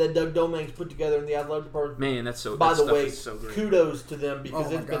that Doug Dominguez put together in the athletic department. Man, that's so. By that the way, so great. Kudos to them because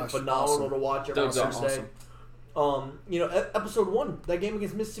it's been gosh, phenomenal to watch every Doug's Thursday. awesome. Episode 1, that game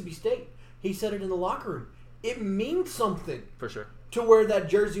against Mississippi State, he said it in the locker room. It means something For sure. to wear that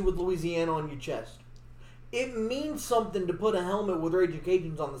jersey with Louisiana on your chest. It means something to put a helmet with Ragin'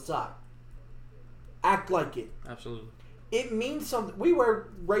 Cajuns on the side. Act like it. Absolutely. It means something. We wear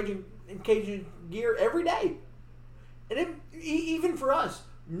Ragin' Cajun gear every day. And even for us,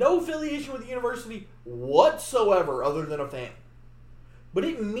 no affiliation with the university whatsoever other than a fan. But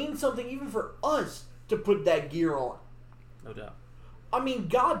it means something even for us to put that gear on. No doubt. I mean,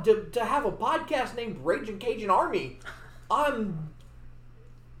 God, to have a podcast named Ragin' Cajun Army,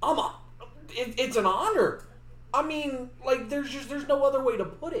 it's an honor. I mean, like, there's no other way to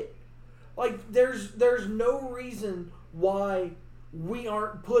put it. Like, there's no reason why we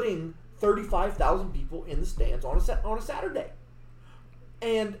aren't putting 35,000 people in the stands on a Saturday.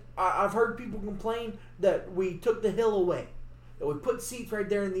 And I've heard people complain that we took the hill away, that we put seats right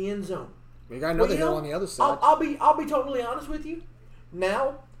there in the end zone. We got another hill on the other side. I'll be totally honest with you.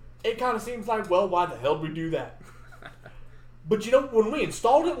 Now, it kind of seems like, well, why the hell did we do that? But you know, when we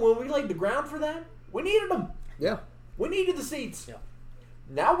installed it, when we laid the ground for that, we needed them. Yeah. We needed the seats. Yeah.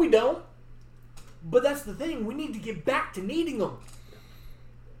 Now we don't. But that's the thing. We need to get back to needing them.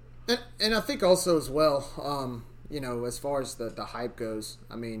 And I think also as well, as far as the hype goes,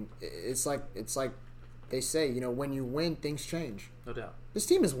 I mean, it's like they say, when you win, things change. No doubt. This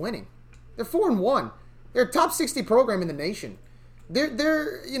team is winning. They're 4-1. They're a top 60 program in the nation.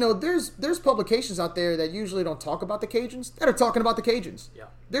 There's publications out there that usually don't talk about the Cajuns that are talking about the Cajuns. Yeah.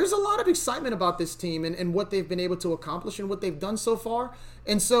 There's a lot of excitement about this team and what they've been able to accomplish and what they've done so far.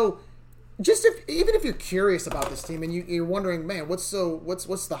 And so, even if you're curious about this team and you're wondering, man, what's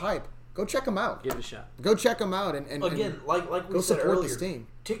the hype? Go check them out. Give it a shot. Go check them out and Again, like we go said support earlier, this team.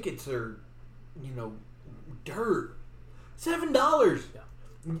 tickets are, dirt. $7. Yeah.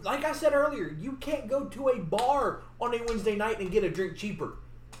 Like I said earlier, you can't go to a bar on a Wednesday night and get a drink cheaper.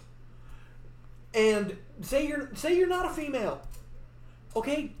 And say you're not a female.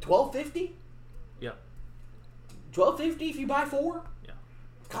 Okay, $12.50? Yeah. $12.50 if you buy 4? Yeah.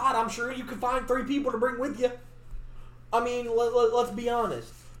 God, I'm sure you can find 3 people to bring with you. I mean, let's be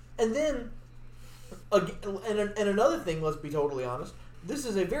honest. And then, and another thing, let's be totally honest, this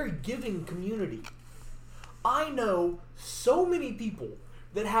is a very giving community. I know so many people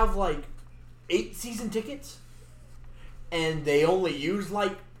that have like 8 season tickets, and they only use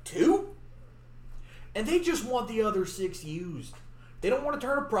like 2, and they just want the other 6 used. They don't want to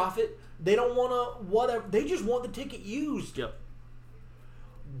turn a profit. They don't want to whatever. They just want the ticket used. Yep.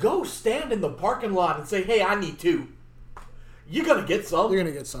 Go stand in the parking lot and say, "Hey, I need 2." You're gonna get some. You're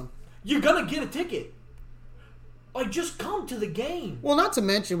gonna get some. You're gonna get a ticket. Like, just come to the game. Well, not to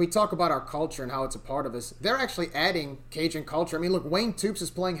mention, we talk about our culture and how it's a part of us. They're actually adding Cajun culture. I mean, look, Wayne Toops is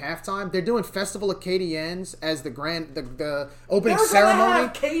playing halftime. They're doing Festival Acadiens as the opening They're ceremony. gonna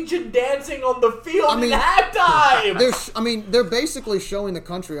have Cajun dancing on the field at halftime. They're basically showing the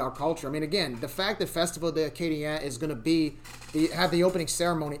country our culture. I mean, again, the fact that Festival de Acadien is going to have the opening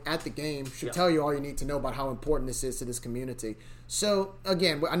ceremony at the game should tell you all you need to know about how important this is to this community. So,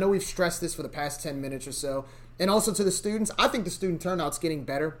 again, I know we've stressed this for the past 10 minutes or so. And also to the students, I think the student turnout's getting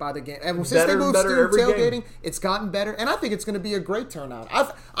better by the game. And since they moved student tailgating, it's gotten better. And I think it's going to be a great turnout.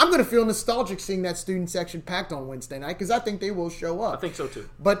 I'm going to feel nostalgic seeing that student section packed on Wednesday night because I think they will show up. I think so too.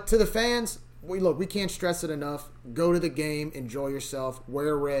 But to the fans, we can't stress it enough. Go to the game, enjoy yourself,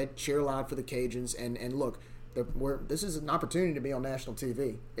 wear red, cheer loud for the Cajuns, and look. This is an opportunity to be on national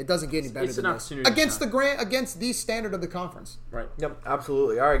TV. It doesn't get any better than this. Against the standard of the conference. Right. Yep,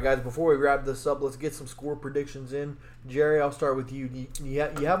 absolutely. All right, guys, before we wrap this up, let's get some score predictions in. Jerry, I'll start with you. You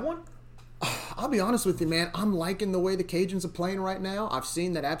have one? I'll be honest with you, man. I'm liking the way the Cajuns are playing right now. I've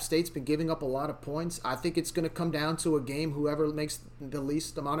seen that App State's been giving up a lot of points. I think it's going to come down to a game, whoever makes the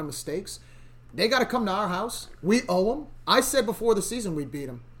least amount of mistakes. They got to come to our house. We owe them. I said before the season we'd beat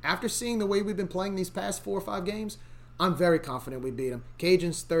them. After seeing the way we've been playing these past 4 or 5 games, I'm very confident we beat them.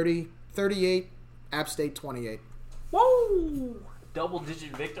 Cajuns 38, App State 28. Whoa!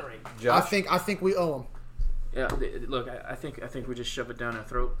 Double-digit victory. Josh? I think we owe them. Yeah, look, I think we just shove it down our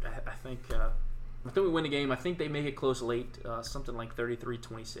throat. I think we win the game. I think they make it close late, something like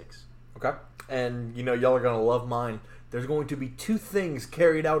 33-26. Okay. And, y'all are going to love mine. There's going to be 2 things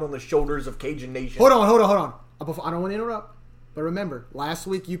carried out on the shoulders of Cajun Nation. Hold on. I don't want to interrupt. But remember, last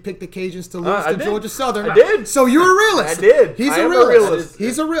week you picked the Cajuns to lose to Georgia Southern. I did. So you're a realist. I did. He's a realist.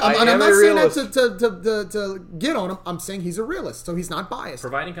 He's a realist. And I'm not saying that to get on him. I'm saying he's a realist. So he's not biased.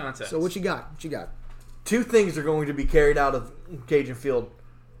 Providing context. So what you got? 2 things are going to be carried out of Cajun Field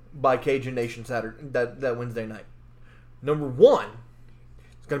by Cajun Nation Saturday that Wednesday night. Number 1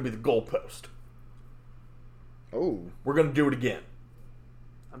 is going to be the goalpost. Oh. We're going to do it again.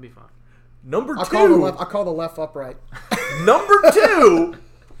 That'd be fine. Number 2. I call the left upright. Number 2.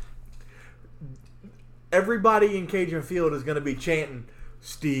 Everybody in Cajun Field is going to be chanting,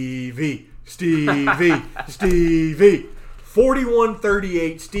 Stevie, Stevie, Stevie.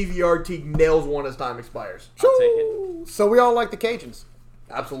 41-38. Stevie Artigue nails one as time expires. I'll take it. So we all like the Cajuns.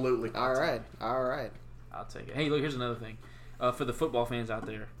 Absolutely. All right. I'll take it. Hey, look, here's another thing. For the football fans out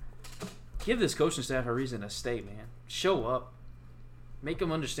there, give this coaching staff a reason to stay, man. Show up. Make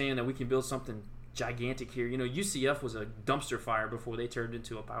them understand that we can build something gigantic here. UCF was a dumpster fire before they turned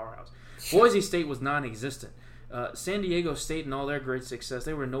into a powerhouse. Boise State was non-existent. San Diego State and all their great success,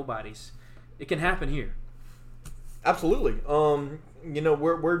 they were nobodies. It can happen here. Absolutely.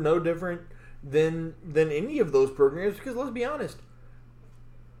 We're no different than any of those programs because let's be honest,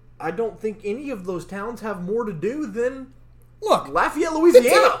 I don't think any of those towns have more to do than Look, Lafayette, the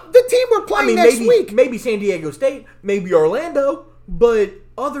Louisiana. team we're playing next week. Maybe San Diego State, maybe Orlando, but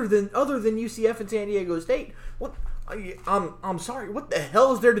other than UCF and San Diego State, what? I'm sorry. What the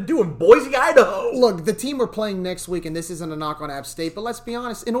hell is there to do in Boise, Idaho? Look, the team we're playing next week, and this isn't a knock on App State, but let's be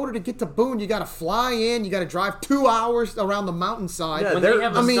honest. In order to get to Boone, you got to fly in. You got to drive 2 hours around the mountainside. Yeah, When they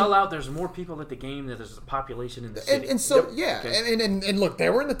have a sellout, there's more people at the game than there's a population in the city. And so, Okay. and look, they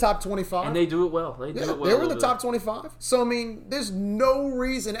were in the top 25. And they do it well. They were in the top 25. So, I mean, there's no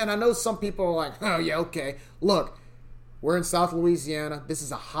reason. And I know some people are like, oh, yeah, okay. Look, we're in South Louisiana. This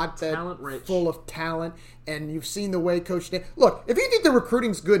is a hotbed full of talent. And you've seen the way Coach Dan. Look, if you think the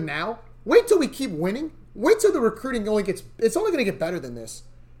recruiting's good now, wait till we keep winning. Wait till the recruiting it's only going to get better than this.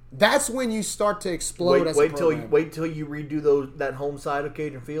 That's when you start to explode as a program. Wait till you redo that home side of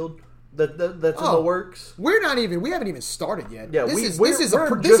Cajun Field. That's in the works. We haven't even started yet. Yeah, this we're is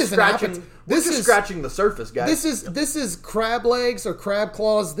just scratching the surface, guys. This is crab legs or crab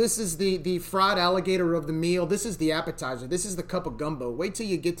claws. This is the fried alligator of the meal. This is the appetizer. This is the cup of gumbo. Wait till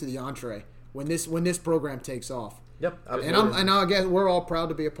you get to the entree when this program takes off. Yep, absolutely. And I guess we're all proud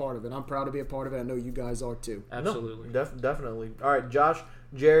to be a part of it. I'm proud to be a part of it. I know you guys are too. Absolutely, definitely. All right, Josh,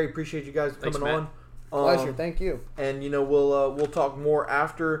 Jerry, appreciate you guys coming on. Pleasure, thank you. And we'll talk more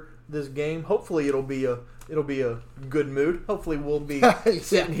after this game. Hopefully it'll be a good mood. Hopefully we'll be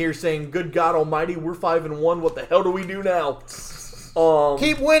sitting here saying, "Good God Almighty, we're 5-1. What the hell do we do now?"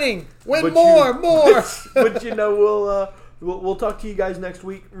 Keep winning. Win more. But we'll talk to you guys next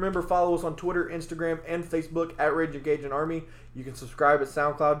week. Remember, follow us on Twitter, Instagram, and Facebook at Raging Cajun Army. You can subscribe at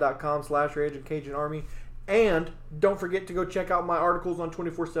SoundCloud.com/Raging Cajun Army. And don't forget to go check out my articles on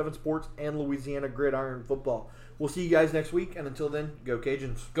 24/7 Sports and Louisiana Gridiron Football. We'll see you guys next week, and until then, go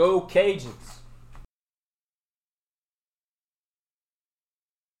Cajuns. Go Cajuns.